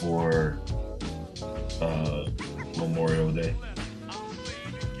before Memorial Day.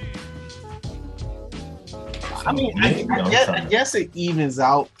 I mean, I guess it evens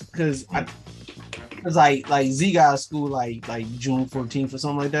out because like Z got school like June 14th or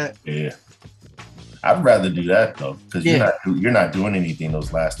something like that. Yeah, I'd rather do that though because you're not doing anything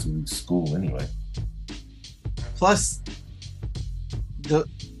those last 2 weeks of school anyway. Plus, that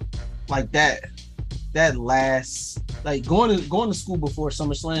last going to school before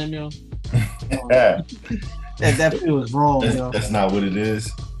SummerSlam, yo. that feels wrong, yo. That's not what it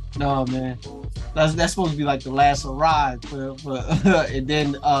is. No, man. That's supposed to be like the last hurrah for and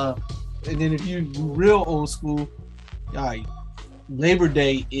then And then if you real old school, like Labor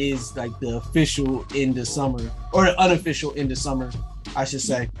Day is like the official end of summer, or the unofficial end of summer, I should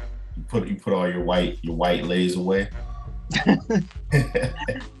say. You put all your white lays away. I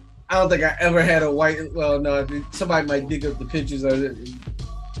don't think I ever had a white. Well, no, somebody might dig up the pictures of it.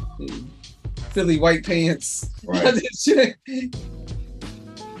 Philly white pants. Right.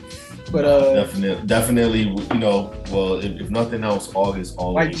 But definitely, you know, well, if nothing else, August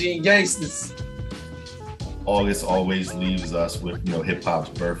always white jean gangsters. August always leaves us with, you know, hip hop's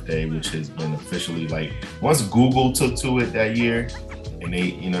birthday, which has been officially, like, once Google took to it that year and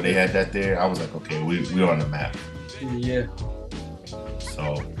they had that there, I was like, okay, we're on the map. Yeah.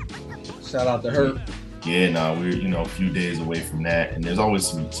 So shout out to her. Yeah, no, we're, you know, a few days away from that, and there's always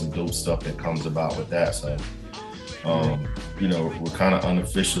some dope stuff that comes about with that. So you know, we're kind of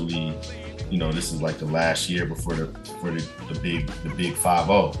unofficially, you know, this is like the last year before the big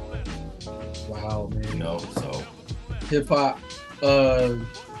 5-0. Wow, man. You know, so hip hop. I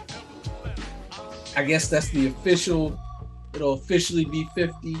guess that's the official. It'll officially be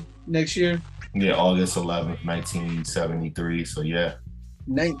 50 next year. Yeah, August 11th, 1973. So yeah.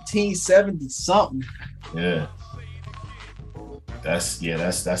 1970 something. Yeah. That's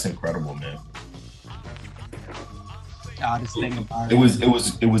incredible, man. This thing about it was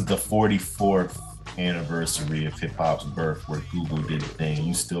the 44th anniversary of hip hop's birth, where Google did a thing.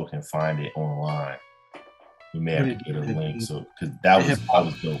 You still can find it online. We may have to get a link, so because that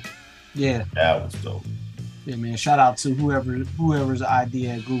was dope. Yeah, that was dope. Yeah, man. Shout out to whoever's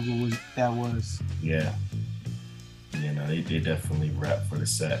idea at Google was. Yeah. You know, they definitely rap for the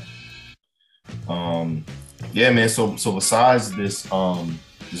set. Yeah, man. So besides this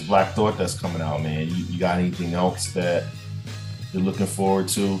Black Thought that's coming out, man, you got anything else that you're looking forward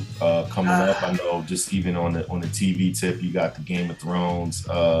to coming up? I know just even on the TV tip, you got the Game of Thrones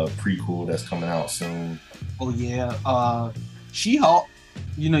prequel that's coming out soon. Oh yeah, She-Hulk.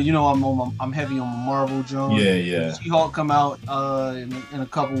 You know, I'm heavy on Marvel, Jones. Yeah. She-Hulk come out in a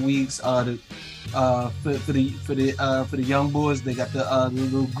couple weeks. For the young boys, they got the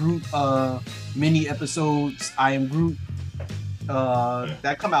little Groot mini episodes. I Am Groot.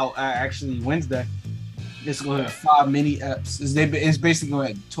 That come out actually Wednesday. It's going to have 5 mini eps. It's basically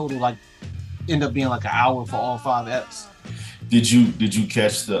going to total like end up being like an hour for all 5 eps. Did you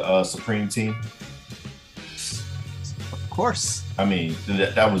catch the Supreme Team? Of course. I mean,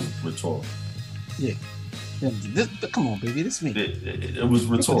 that was rhetorical. Yeah. Come on, baby. This is me. It was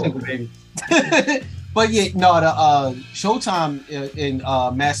rhetorical, baby. But yeah, no. The Showtime in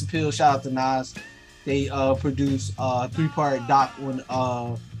Mass Appeal. Shout out to Nas. They produced a 3-part doc on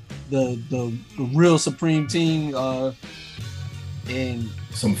the real Supreme Team and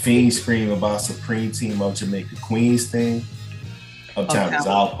some fiend scream about Supreme Team of Jamaica Queens thing. Uptown is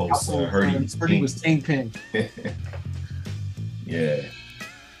Outpost. Heard he was Kingpin. Yeah.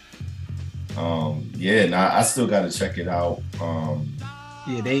 Yeah, nah, I still gotta check it out.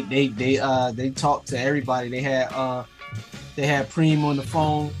 Yeah, they talked to everybody. They had Preem on the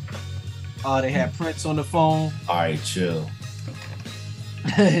phone. They had Prince on the phone. All right, chill.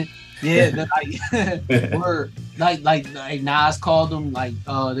 Yeah, like Nas called them. Like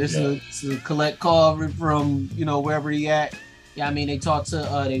this is a collect call from wherever he at. Yeah, I mean they talked to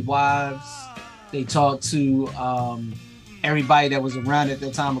their wives. They talked to everybody that was around at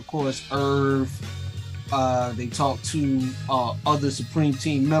that time. Of course, Irv. They talked to other Supreme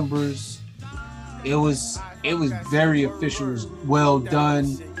Team members. It was very official. It was well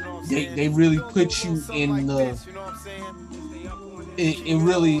done. They really put you in the. It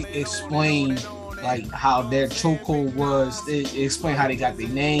really explained like how their chokehold was. It explained how they got their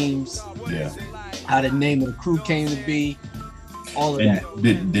names. Yeah. How the name of the crew came to be. All of that.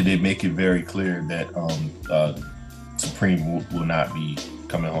 Did they make it very clear that Supreme will not be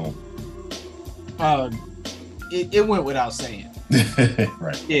coming home? It went without saying.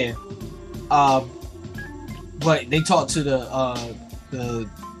 Right. Yeah. But they talked to the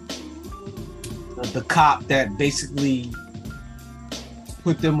cop that basically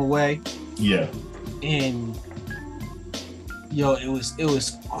put them away. Yeah. And it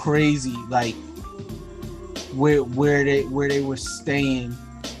was crazy. Like where they were staying.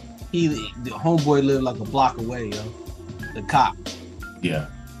 The homeboy lived like a block away, the cop. Yeah.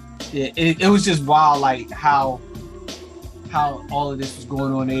 It was just wild, like how all of this was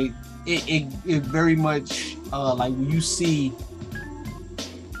going on. It very much like when you see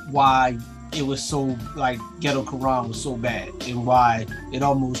why it was so like Ghetto Quran was so bad and why it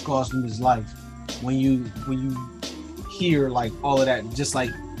almost cost him his life. When you hear like all of that, just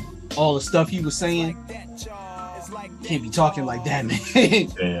like all the stuff he was saying, can't be talking like that,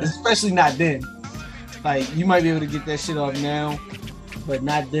 man. Especially not then. Like, you might be able to get that shit off now, but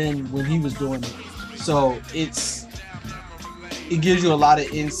not then when he was doing it. So it gives you a lot of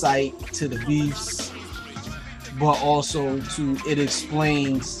insight to the beefs, but also it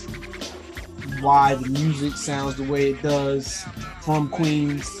explains why the music sounds the way it does from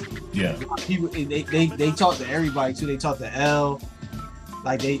Queens. Yeah. People they talk to everybody too. They talk to L.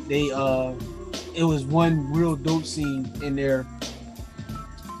 Like they it was one real dope scene in there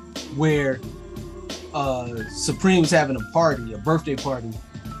where Supreme was having a birthday party,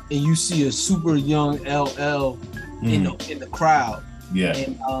 and you see a super young LL in the crowd. Yeah.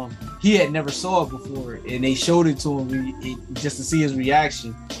 And he had never saw it before, and they showed it to him just to see his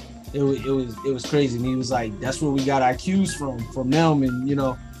reaction. It was crazy, and he was like, "That's where we got our cues from them," and you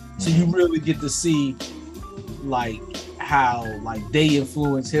know, so you really get to see like how like they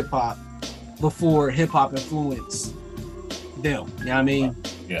influence hip hop before hip hop influenced them. You know what I mean?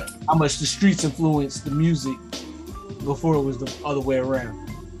 Yeah. How much the streets influenced the music before it was the other way around.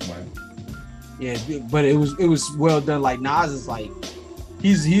 Right. Yeah, but it was well done. Like Nas is like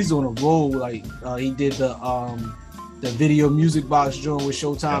he's on a roll. Like he did the video music box joint with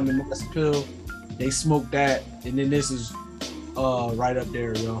Showtime and Master Pill. They smoked that, and then this is right up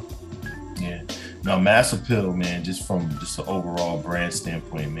there, yo. Yeah. No, Master Pill, man, just from just the overall brand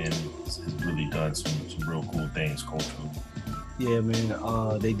standpoint, man, has really done some real cool things culturally. Yeah,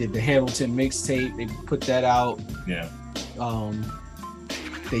 man. They did the Hamilton mixtape. They put that out. Yeah.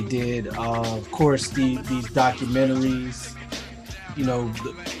 They did, of course, these documentaries. You know,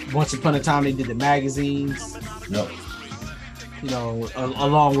 once upon a time they did the magazines. Yep. You know,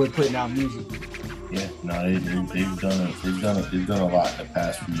 along with putting out music. Yeah. No, they've done a lot the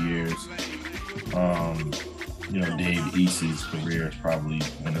past few years. You know, Dave East's career is probably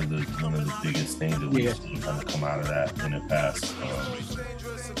one of the biggest things that we've seen kind of come out of that in the past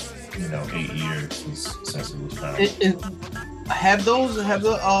 8 years since it was founded. Have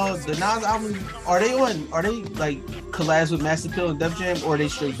the Nas albums, are they like collabs with Master Pill and Def Jam, or are they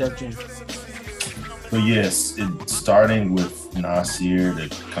straight Def Jam? But yes, starting with Nasir, the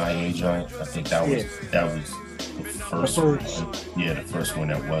Kanye joint, I think that was the first one. Yeah, the first one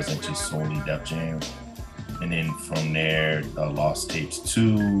that wasn't just solely Def Jam. And then from there, Lost Tapes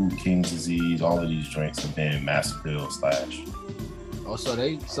 2, King's Disease, all of these joints have been Master Pill / Oh, so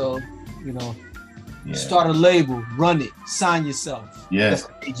you know, start a label, run it, sign yourself. Yeah. That's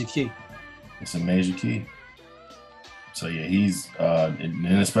a major key. It's a major key. So yeah, he's and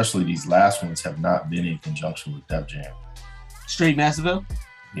especially these last ones have not been in conjunction with Def Jam. Straight Masterville?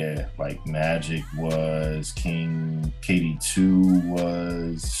 Yeah, like Magic was King, KD2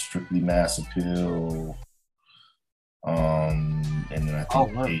 was strictly Master Pill. And then I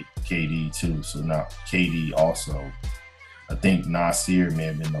think KD too. So now KD also. I think Nasir may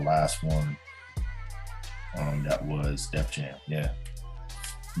have been the last one that was Def Jam. Yeah.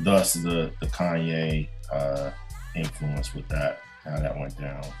 Thus the Kanye influence with that, how that went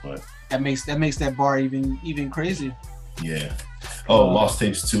down. But that makes that bar even crazier. Yeah. Oh, Lost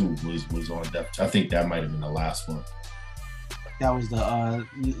Tapes 2 was on Def Jam. I think that might have been the last one. That was the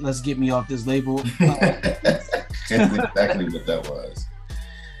let's get me off this label. That's exactly what that was.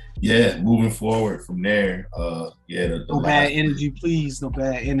 Yeah, moving forward from there. No bad energy, please. No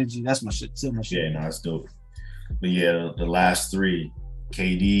bad energy. That's my shit. Still my shit. Yeah, no, it's dope. But yeah, the last three,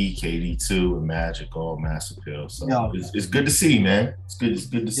 KD, KD2, and Magic, all Master Pill. So it's good to see, man. It's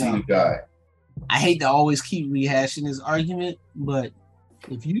good to see the guy. I hate to always keep rehashing this argument, but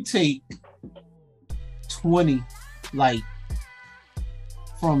if you take 20, like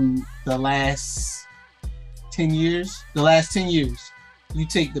from the last 10 years, you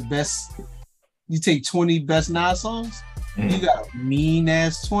take 20 best Nas songs, you got a mean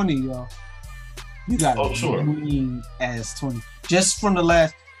ass 20, y'all. You got a mean ass 20. Just from the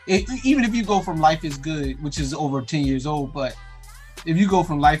last, even if you go from Life is Good, which is over 10 years old, but if you go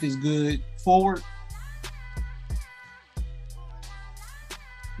from Life is Good forward,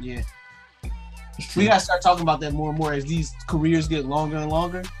 yeah. We gotta start talking about that more and more as these careers get longer and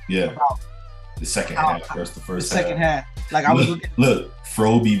longer. Yeah. The second half versus the first half. The second half. Like I was looking. Look,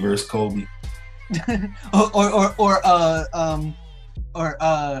 Froby versus Kobe. or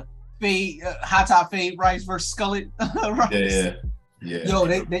Fade, Hot Top Fade Rice versus Skullet Rice. Yeah. Yo,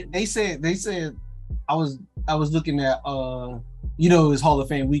 they said I was looking at it was Hall of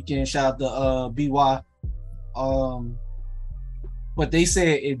Fame weekend. Shout out to BY. But they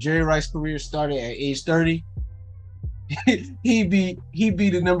said if Jerry Rice's career started at age 30, he'd be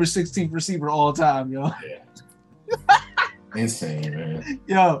the number 16th receiver all time, yo. Yeah. Insane, man.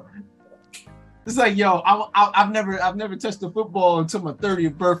 Yo. It's like, yo, I've never touched a football until my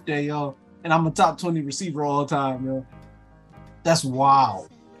 30th birthday, yo, and I'm a top 20 receiver all the time, yo. That's wild.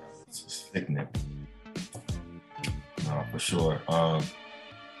 It's sickening. No, for sure.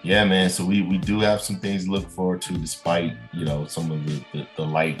 Yeah, man. So we do have some things to look forward to, despite some of the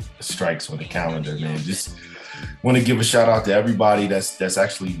light strikes on the calendar, man. Just want to give a shout out to everybody that's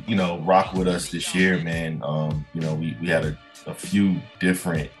actually rock with us this year, man. We had a few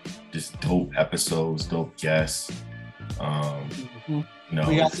different just dope episodes, dope guests. We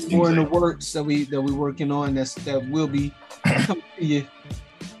got some more in the works that we working on that will be coming to you.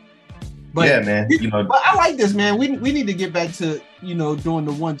 But yeah, man. But I like this, man. We need to get back to doing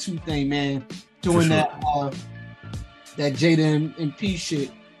the 1-2 thing, man. Doing that Jada and P shit.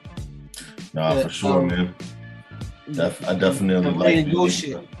 Nah, for sure, man. I definitely like go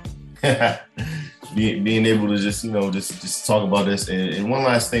shit. being able to just talk about this. And one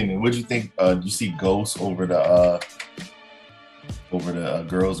last thing, man. What do you think? You see Ghost over the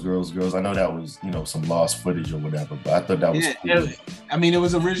girls. I know that was some lost footage or whatever, but I thought that was cool. I mean, it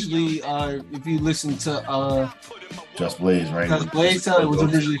was originally if you listen to Just Blaze, right? Just Blaze, it was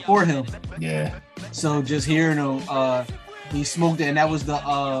originally for him. Yeah. So just hearing him, he smoked it, and that was the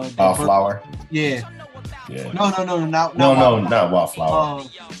Wildflower. Yeah. Yeah. No, not Wildflower.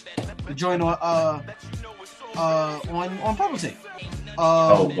 The joint on Purple Tape.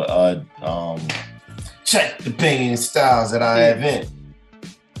 Check the pain styles that I invent.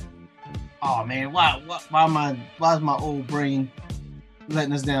 Oh man, why is my old brain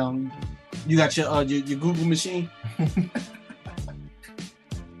letting us down? You got your Google machine?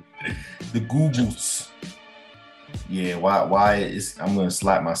 The Googles. Yeah, why is I'm gonna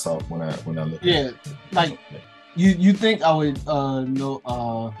slap myself when I look at it. Like you think I would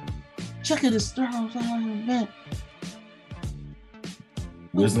know check it styles I invent.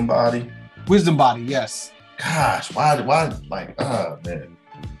 Wisdom Body, yes. Gosh, why like man.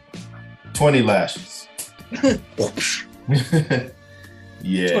 20 lashes.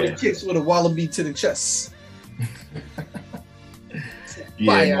 Yeah. 20 kicks with a wallaby to the chest.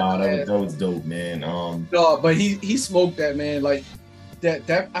 That was dope, man. No, but he smoked that, man. Like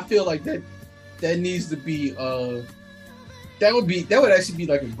that I feel like that needs to be that would actually be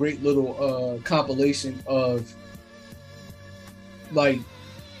like a great little compilation of like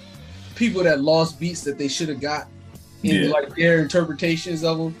people that lost beats that they should have got in like their interpretations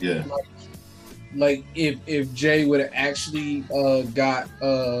of them. Yeah. Like if Jay would have actually got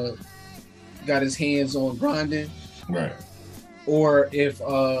his hands on grinding, right? Or if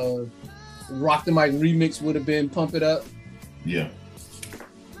Rock the Mic remix would have been Pump It Up, yeah,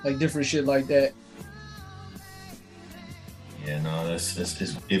 like different shit like that. Yeah, no, that's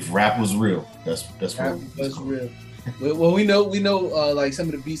if rap was real, that's real. Well, we know like some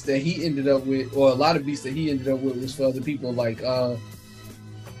of the beats that he ended up with, or a lot of beats that he ended up with, was for other people. Like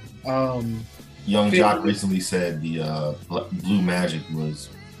Young Jock recently said the Blue Magic was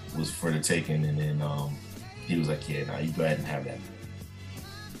for the taking, and then he was like, yeah, you go ahead and have that.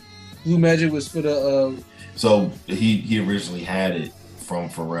 Blue Magic was for the so he originally had it from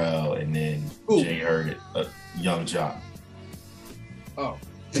Pharrell, and then Jay heard it, Young Jock. Oh.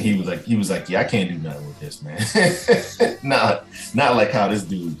 He was like, yeah, I can't do nothing with this, man. not like how this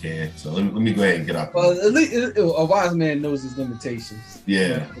dude can. So let me go ahead and get out. Well, at least a wise man knows his limitations.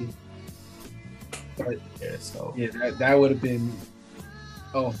 Yeah. But so that would have been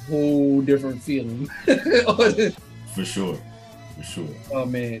a whole different feeling. For sure. Oh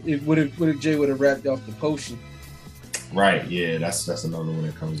man, what if Jay would have rapped off the Potion? Right. Yeah, that's another one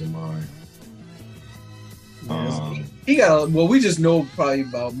that comes to mind. He got we just know probably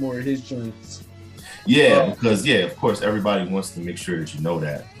about more of his joints. Yeah, because of course everybody wants to make sure that you know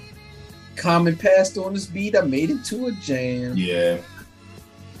that. Common passed on this beat, I made it to a jam. Yeah.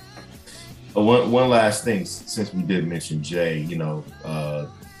 One last thing, since we did mention Jay, the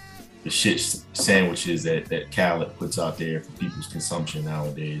shit sandwiches that Khaled puts out there for people's consumption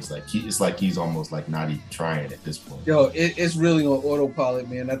nowadays, like it's like he's almost like not even trying at this point. Yo, it's really on autopilot,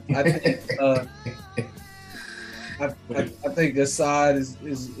 man. I think I think Assad is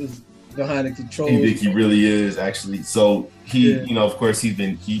behind the controls. You think he really is actually? So he, of course,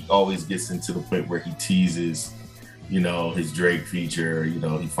 he always gets into the point where he teases, his Drake feature.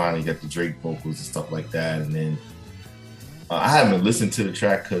 He finally got the Drake vocals and stuff like that. And then I haven't listened to the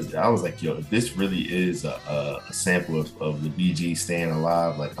track because I was like, yo, if this really is a sample of the BG Staying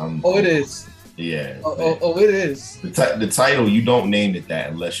Alive, like it is. Yeah. It is. The title, you don't name it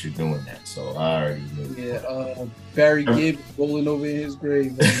that unless you're doing that. So I already knew. Yeah. Barry Gibb rolling over in his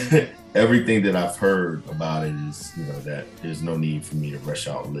grave. Man. Everything that I've heard about it is, that there's no need for me to rush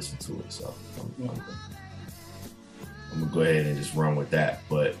out and listen to it. So I'm gonna go ahead and just run with that.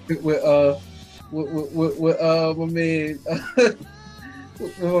 But with my man.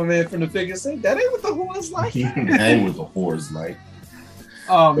 My man from the figure said that ain't what the whore's like. That ain't what the whore's like.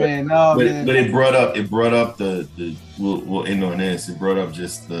 Oh man, no man. But it brought up the we'll end on this. It brought up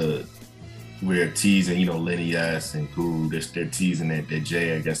just we're teasing, Lenny S and Guru. They're teasing that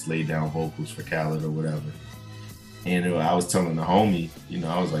Jay, I guess, laid down vocals for Khaled or whatever. And I was telling the homie,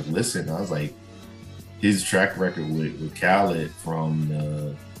 I was like, listen, his track record with Khaled from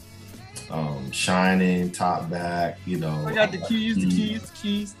the Shining, Top Back, I got the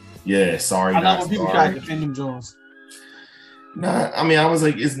keys. Yeah, sorry. I know when people try to defend them Jones. Nah, I mean, I was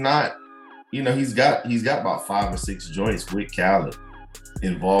like, it's not, he's got about 5 or 6 joints with Khaled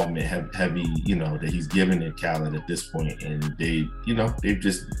involvement heavy, that he's giving to Khaled at this point. And they've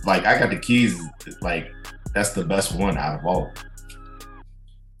just, like, I Got the Keys, like, that's the best one out of all.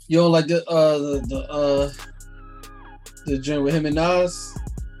 You don't like the joint with him and Nas?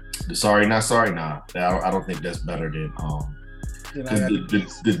 Sorry, Not Sorry, nah. I don't think that's better than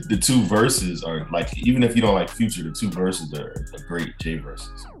the two verses are like, even if you don't like Future, the 2 verses are great J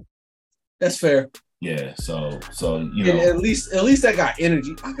verses. That's fair. Yeah, so and at least that got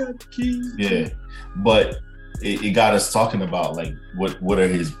energy. I got the keys. Yeah, but it got us talking about like what are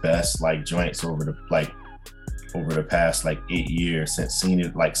his best like joints over the past like 8 years since Seen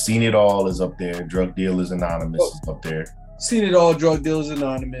It All is up there. Drug Dealers Anonymous is up there. Seen It All, Drug Dealers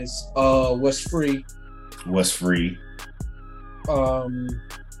Anonymous. What's Free.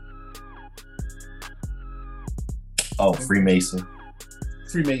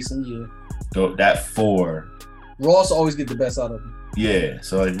 Freemason, yeah. So that 4. Ross always get the best out of him. Yeah,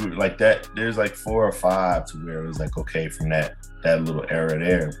 so like that, there's like 4 or 5 to where it was like, okay, from that little era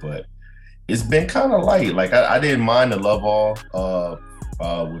there, but it's been kind of light. Like I didn't mind the Love All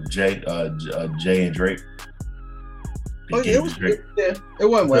with Jay and Drake. It was Drake. Yeah, it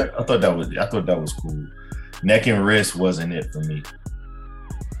wasn't wet. I thought that was cool. Neck and Wrist wasn't it for me.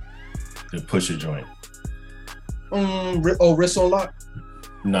 The Pusha joint. Wrist on Lock?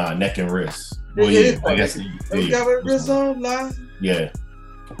 Nah, Neck and Wrist. Well, yeah, I guess. Wrist on Lock. Yeah.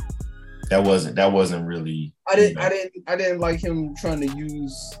 That wasn't really. I didn't like him trying to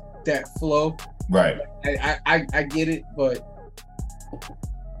use that flow. Right. I get it, but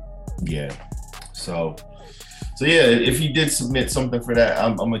yeah. So yeah, if he did submit something for that,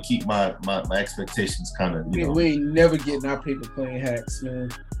 I'm gonna keep my expectations kind of. We ain't never getting our paper plane hacks,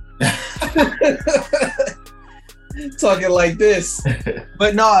 man. Talking like this,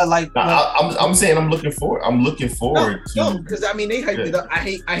 but no, I'm saying I'm looking forward to. No, because I mean they hyped it up. I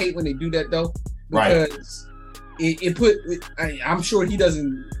hate when they do that though, because it put. I'm sure he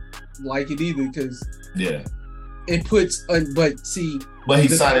doesn't like it either, because it puts. But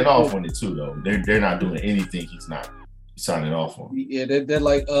he's signing off on it too, though. They're not doing anything. He's not signing off on. Yeah, they're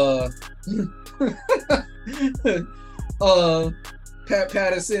like Pat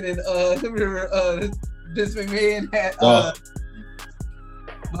Patterson and Vince McMahon had.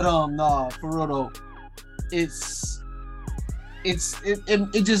 But nah, for real though, it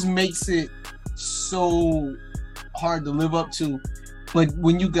just makes it so hard to live up to. But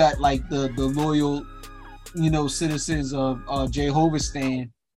when you got like the loyal, citizens of Jehovah's stand,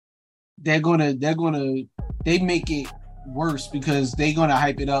 they make it worse because they're gonna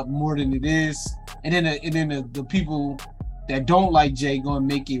hype it up more than it is, and then the people that don't like Jay gonna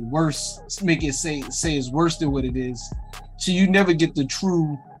make it worse, make it say it's worse than what it is. So you never get the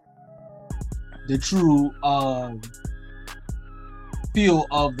true feel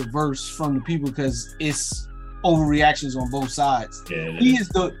of the verse from the people, because it's overreactions on both sides. Yeah,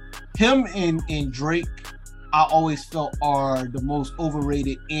 him and Drake, I always felt are the most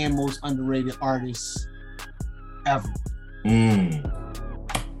overrated and most underrated artists ever.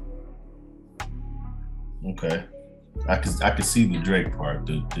 Okay. I could see the Drake part,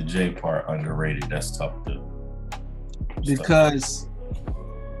 the J part underrated. That's tough to. Because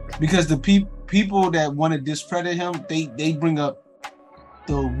the people that want to discredit him, they bring up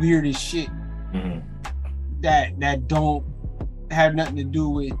the weirdest shit that don't have nothing to do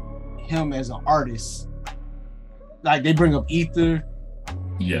with him as an artist. Like they bring up Ether.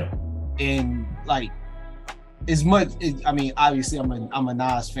 Yeah. And like as much, I mean, obviously I'm a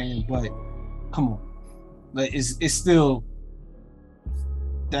Nas fan, but come on. Like it's still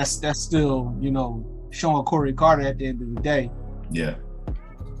that's still, Sean Corey Carter at the end of the day. Yeah.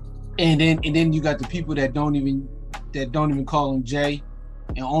 And then you got the people that don't even call him Jay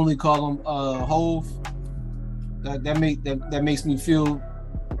and only call him Hove. That makes me feel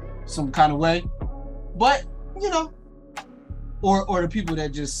some kind of way. But you know, or the people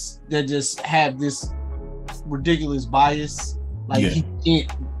that just have this ridiculous bias, like he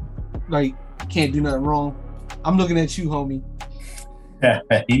can't do nothing wrong. I'm looking at you, homie.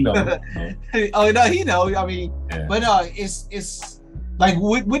 He knows. Oh no, he knows. I mean, Yeah. but it's like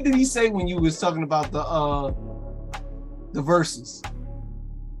what did he say when you was talking about the verses?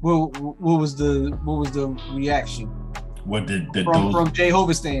 What was the reaction What did the from Jay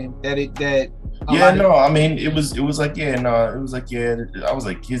Hovistan that Yeah, no, I mean it was like I was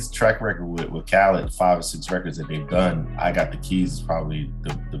like his track record with Khaled, 5 or 6 records that they've done. I Got the Keys is probably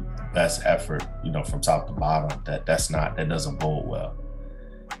the best effort, you know, from top to bottom. That doesn't bode well.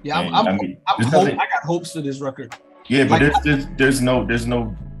 Yeah, And, I got hopes for this record. Yeah, but Like, there's no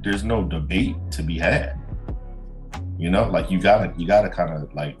debate to be had. You know, like you gotta kind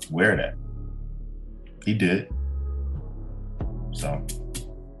of like wear that. He did. So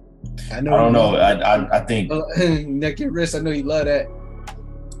I I don't know. I think neck and wrist. I know you love that.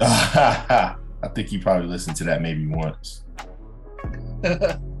 I think he probably listened to that maybe once.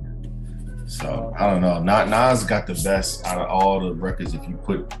 So I don't know. Nas got the best out of all the records. If you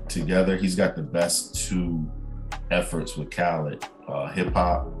put together, he's got the best 2 efforts with Khaled. Hip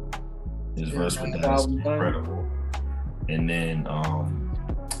Hop, his verse with that is incredible. And then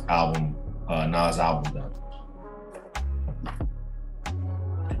Nas album done.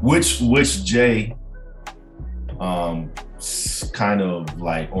 Which Jay kind of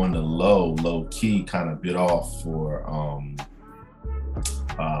like on the low key kind of bit off for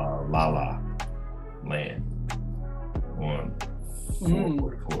La La Land on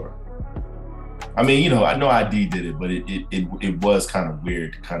 444. I mean, you know, I know ID did it, but it was kind of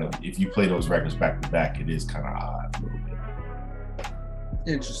weird. Kind of, if you play those records back to back, it is kind of odd a little bit.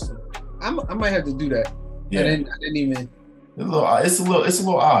 Interesting. I might have to do that. Yeah. I didn't even. It's a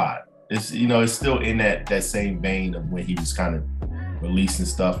little odd. It's, you know, it's still in that same vein of when he was kind of releasing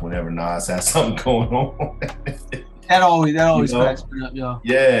stuff whenever Nas had something going on. That always You know? cracks me up, yo.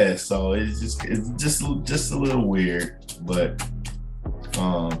 Yeah, so it's just a little weird, but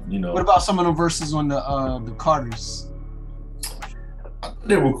you know. What about some of the verses on the Carters?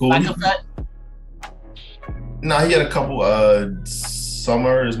 They were cool. Like that? No, he had a couple.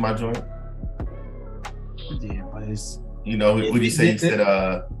 Summer is my joint. Yeah, but it's. You know what did he say?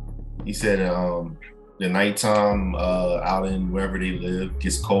 He said the nighttime out in wherever they live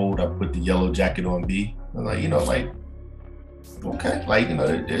gets cold. I put the yellow jacket on B. I'm like, you know, like okay, like, you know,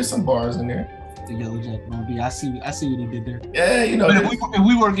 there's some bars in there. The yellow jacket on B. I see what he did there. Yeah, you know. But if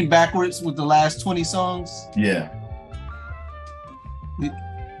we working backwards with the last 20 songs, Yeah.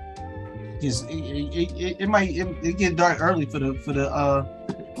 It might get dark early for the.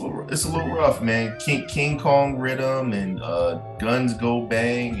 It's a little rough, man. King Kong Rhythm and Guns Go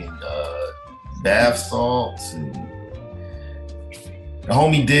Bang and Bath Salts, and the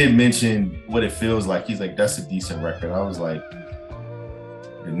homie did mention What It Feels Like. He's like, that's a decent record. I was like,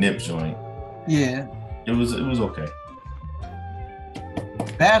 the Nip joint. Yeah. It was okay.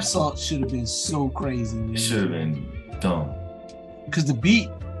 Bath Salt should have been so crazy, man. It should have been dumb. Because the beat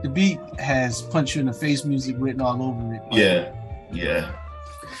has punch you in the face music written all over it. Yeah.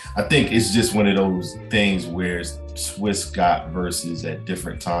 I think it's just one of those things where Swiss got verses at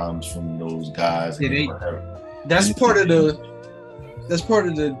different times from those guys. That's part of the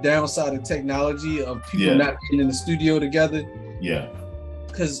downside of technology of people not being in the studio together. Yeah.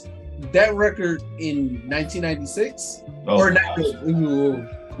 Because that record in 1996 or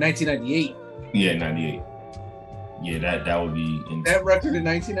 1998. Yeah, 98. Yeah, that would be insane. That record in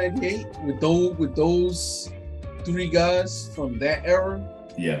 1998 with those 3 guys from that era.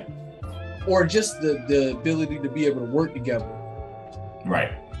 Yeah. Or just the ability to be able to work together.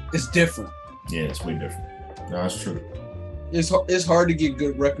 Right. It's different. Yeah, it's way different. No, that's true. It's hard to get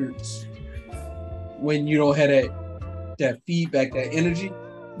good records when you don't have that feedback, that energy.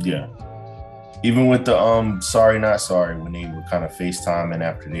 Yeah. Even with the Sorry Not Sorry, when they were kind of FaceTiming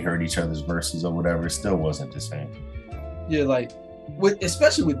after they heard each other's verses or whatever, it still wasn't the same. Yeah, like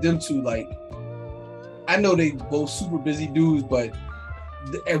especially with them two, like I know they both super busy dudes, but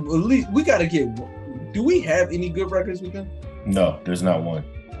at least we gotta get. Do we have any good records with them? No, there's not one.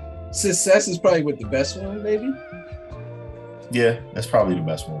 Success is probably with the best one, maybe. Yeah, that's probably the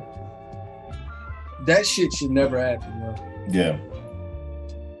best one. That shit should never happen, bro. Yeah.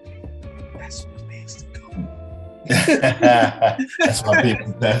 That's what makes the go. That's my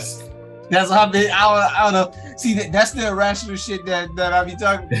big best. That's how I don't know. See, that's the irrational shit that I be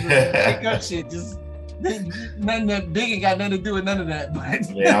talking about. Make up shit. Just nothing that big ain't got nothing to do with none of that. But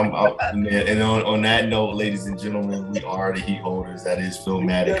yeah, man, and on that note, ladies and gentlemen, we are the Heat Holders. That is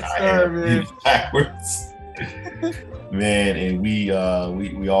Philmatic. Yes, sir, man. Backwards. Man, and we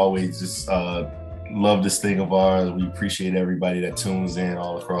always just love this thing of ours. We appreciate everybody that tunes in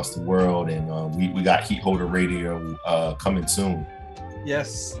all across the world, and we got Heat Holder Radio coming soon.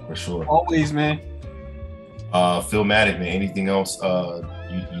 Yes, for sure. Always, man. Philmatic, man. Anything else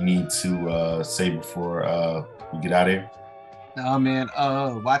you need to say before we get out of here? Nah, man.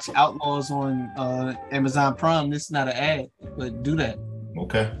 Watch Outlaws on Amazon Prime. This is not an ad, but do that.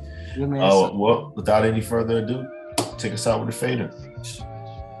 Okay. Yeah, man. Well, without any further ado, take us out with a fader.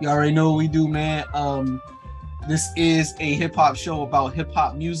 You already know what we do, man. This is a hip hop show about hip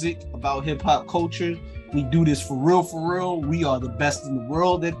hop music, about hip hop culture. We do this for real, for real. We are the best in the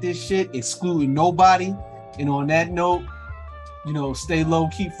world at this shit, excluding nobody. And on that note, stay low,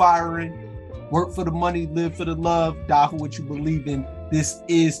 keep firing, work for the money, live for the love, die for what you believe in. This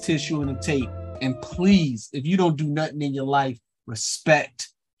is Tissue and the Tape. And please, if you don't do nothing in your life, respect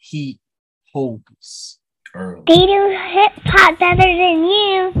Heat Holders. They do hip hop better than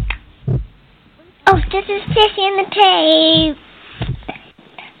you. Oh, this is Tissue and the Tape.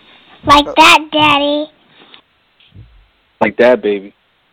 Like that, Daddy. Like that, baby.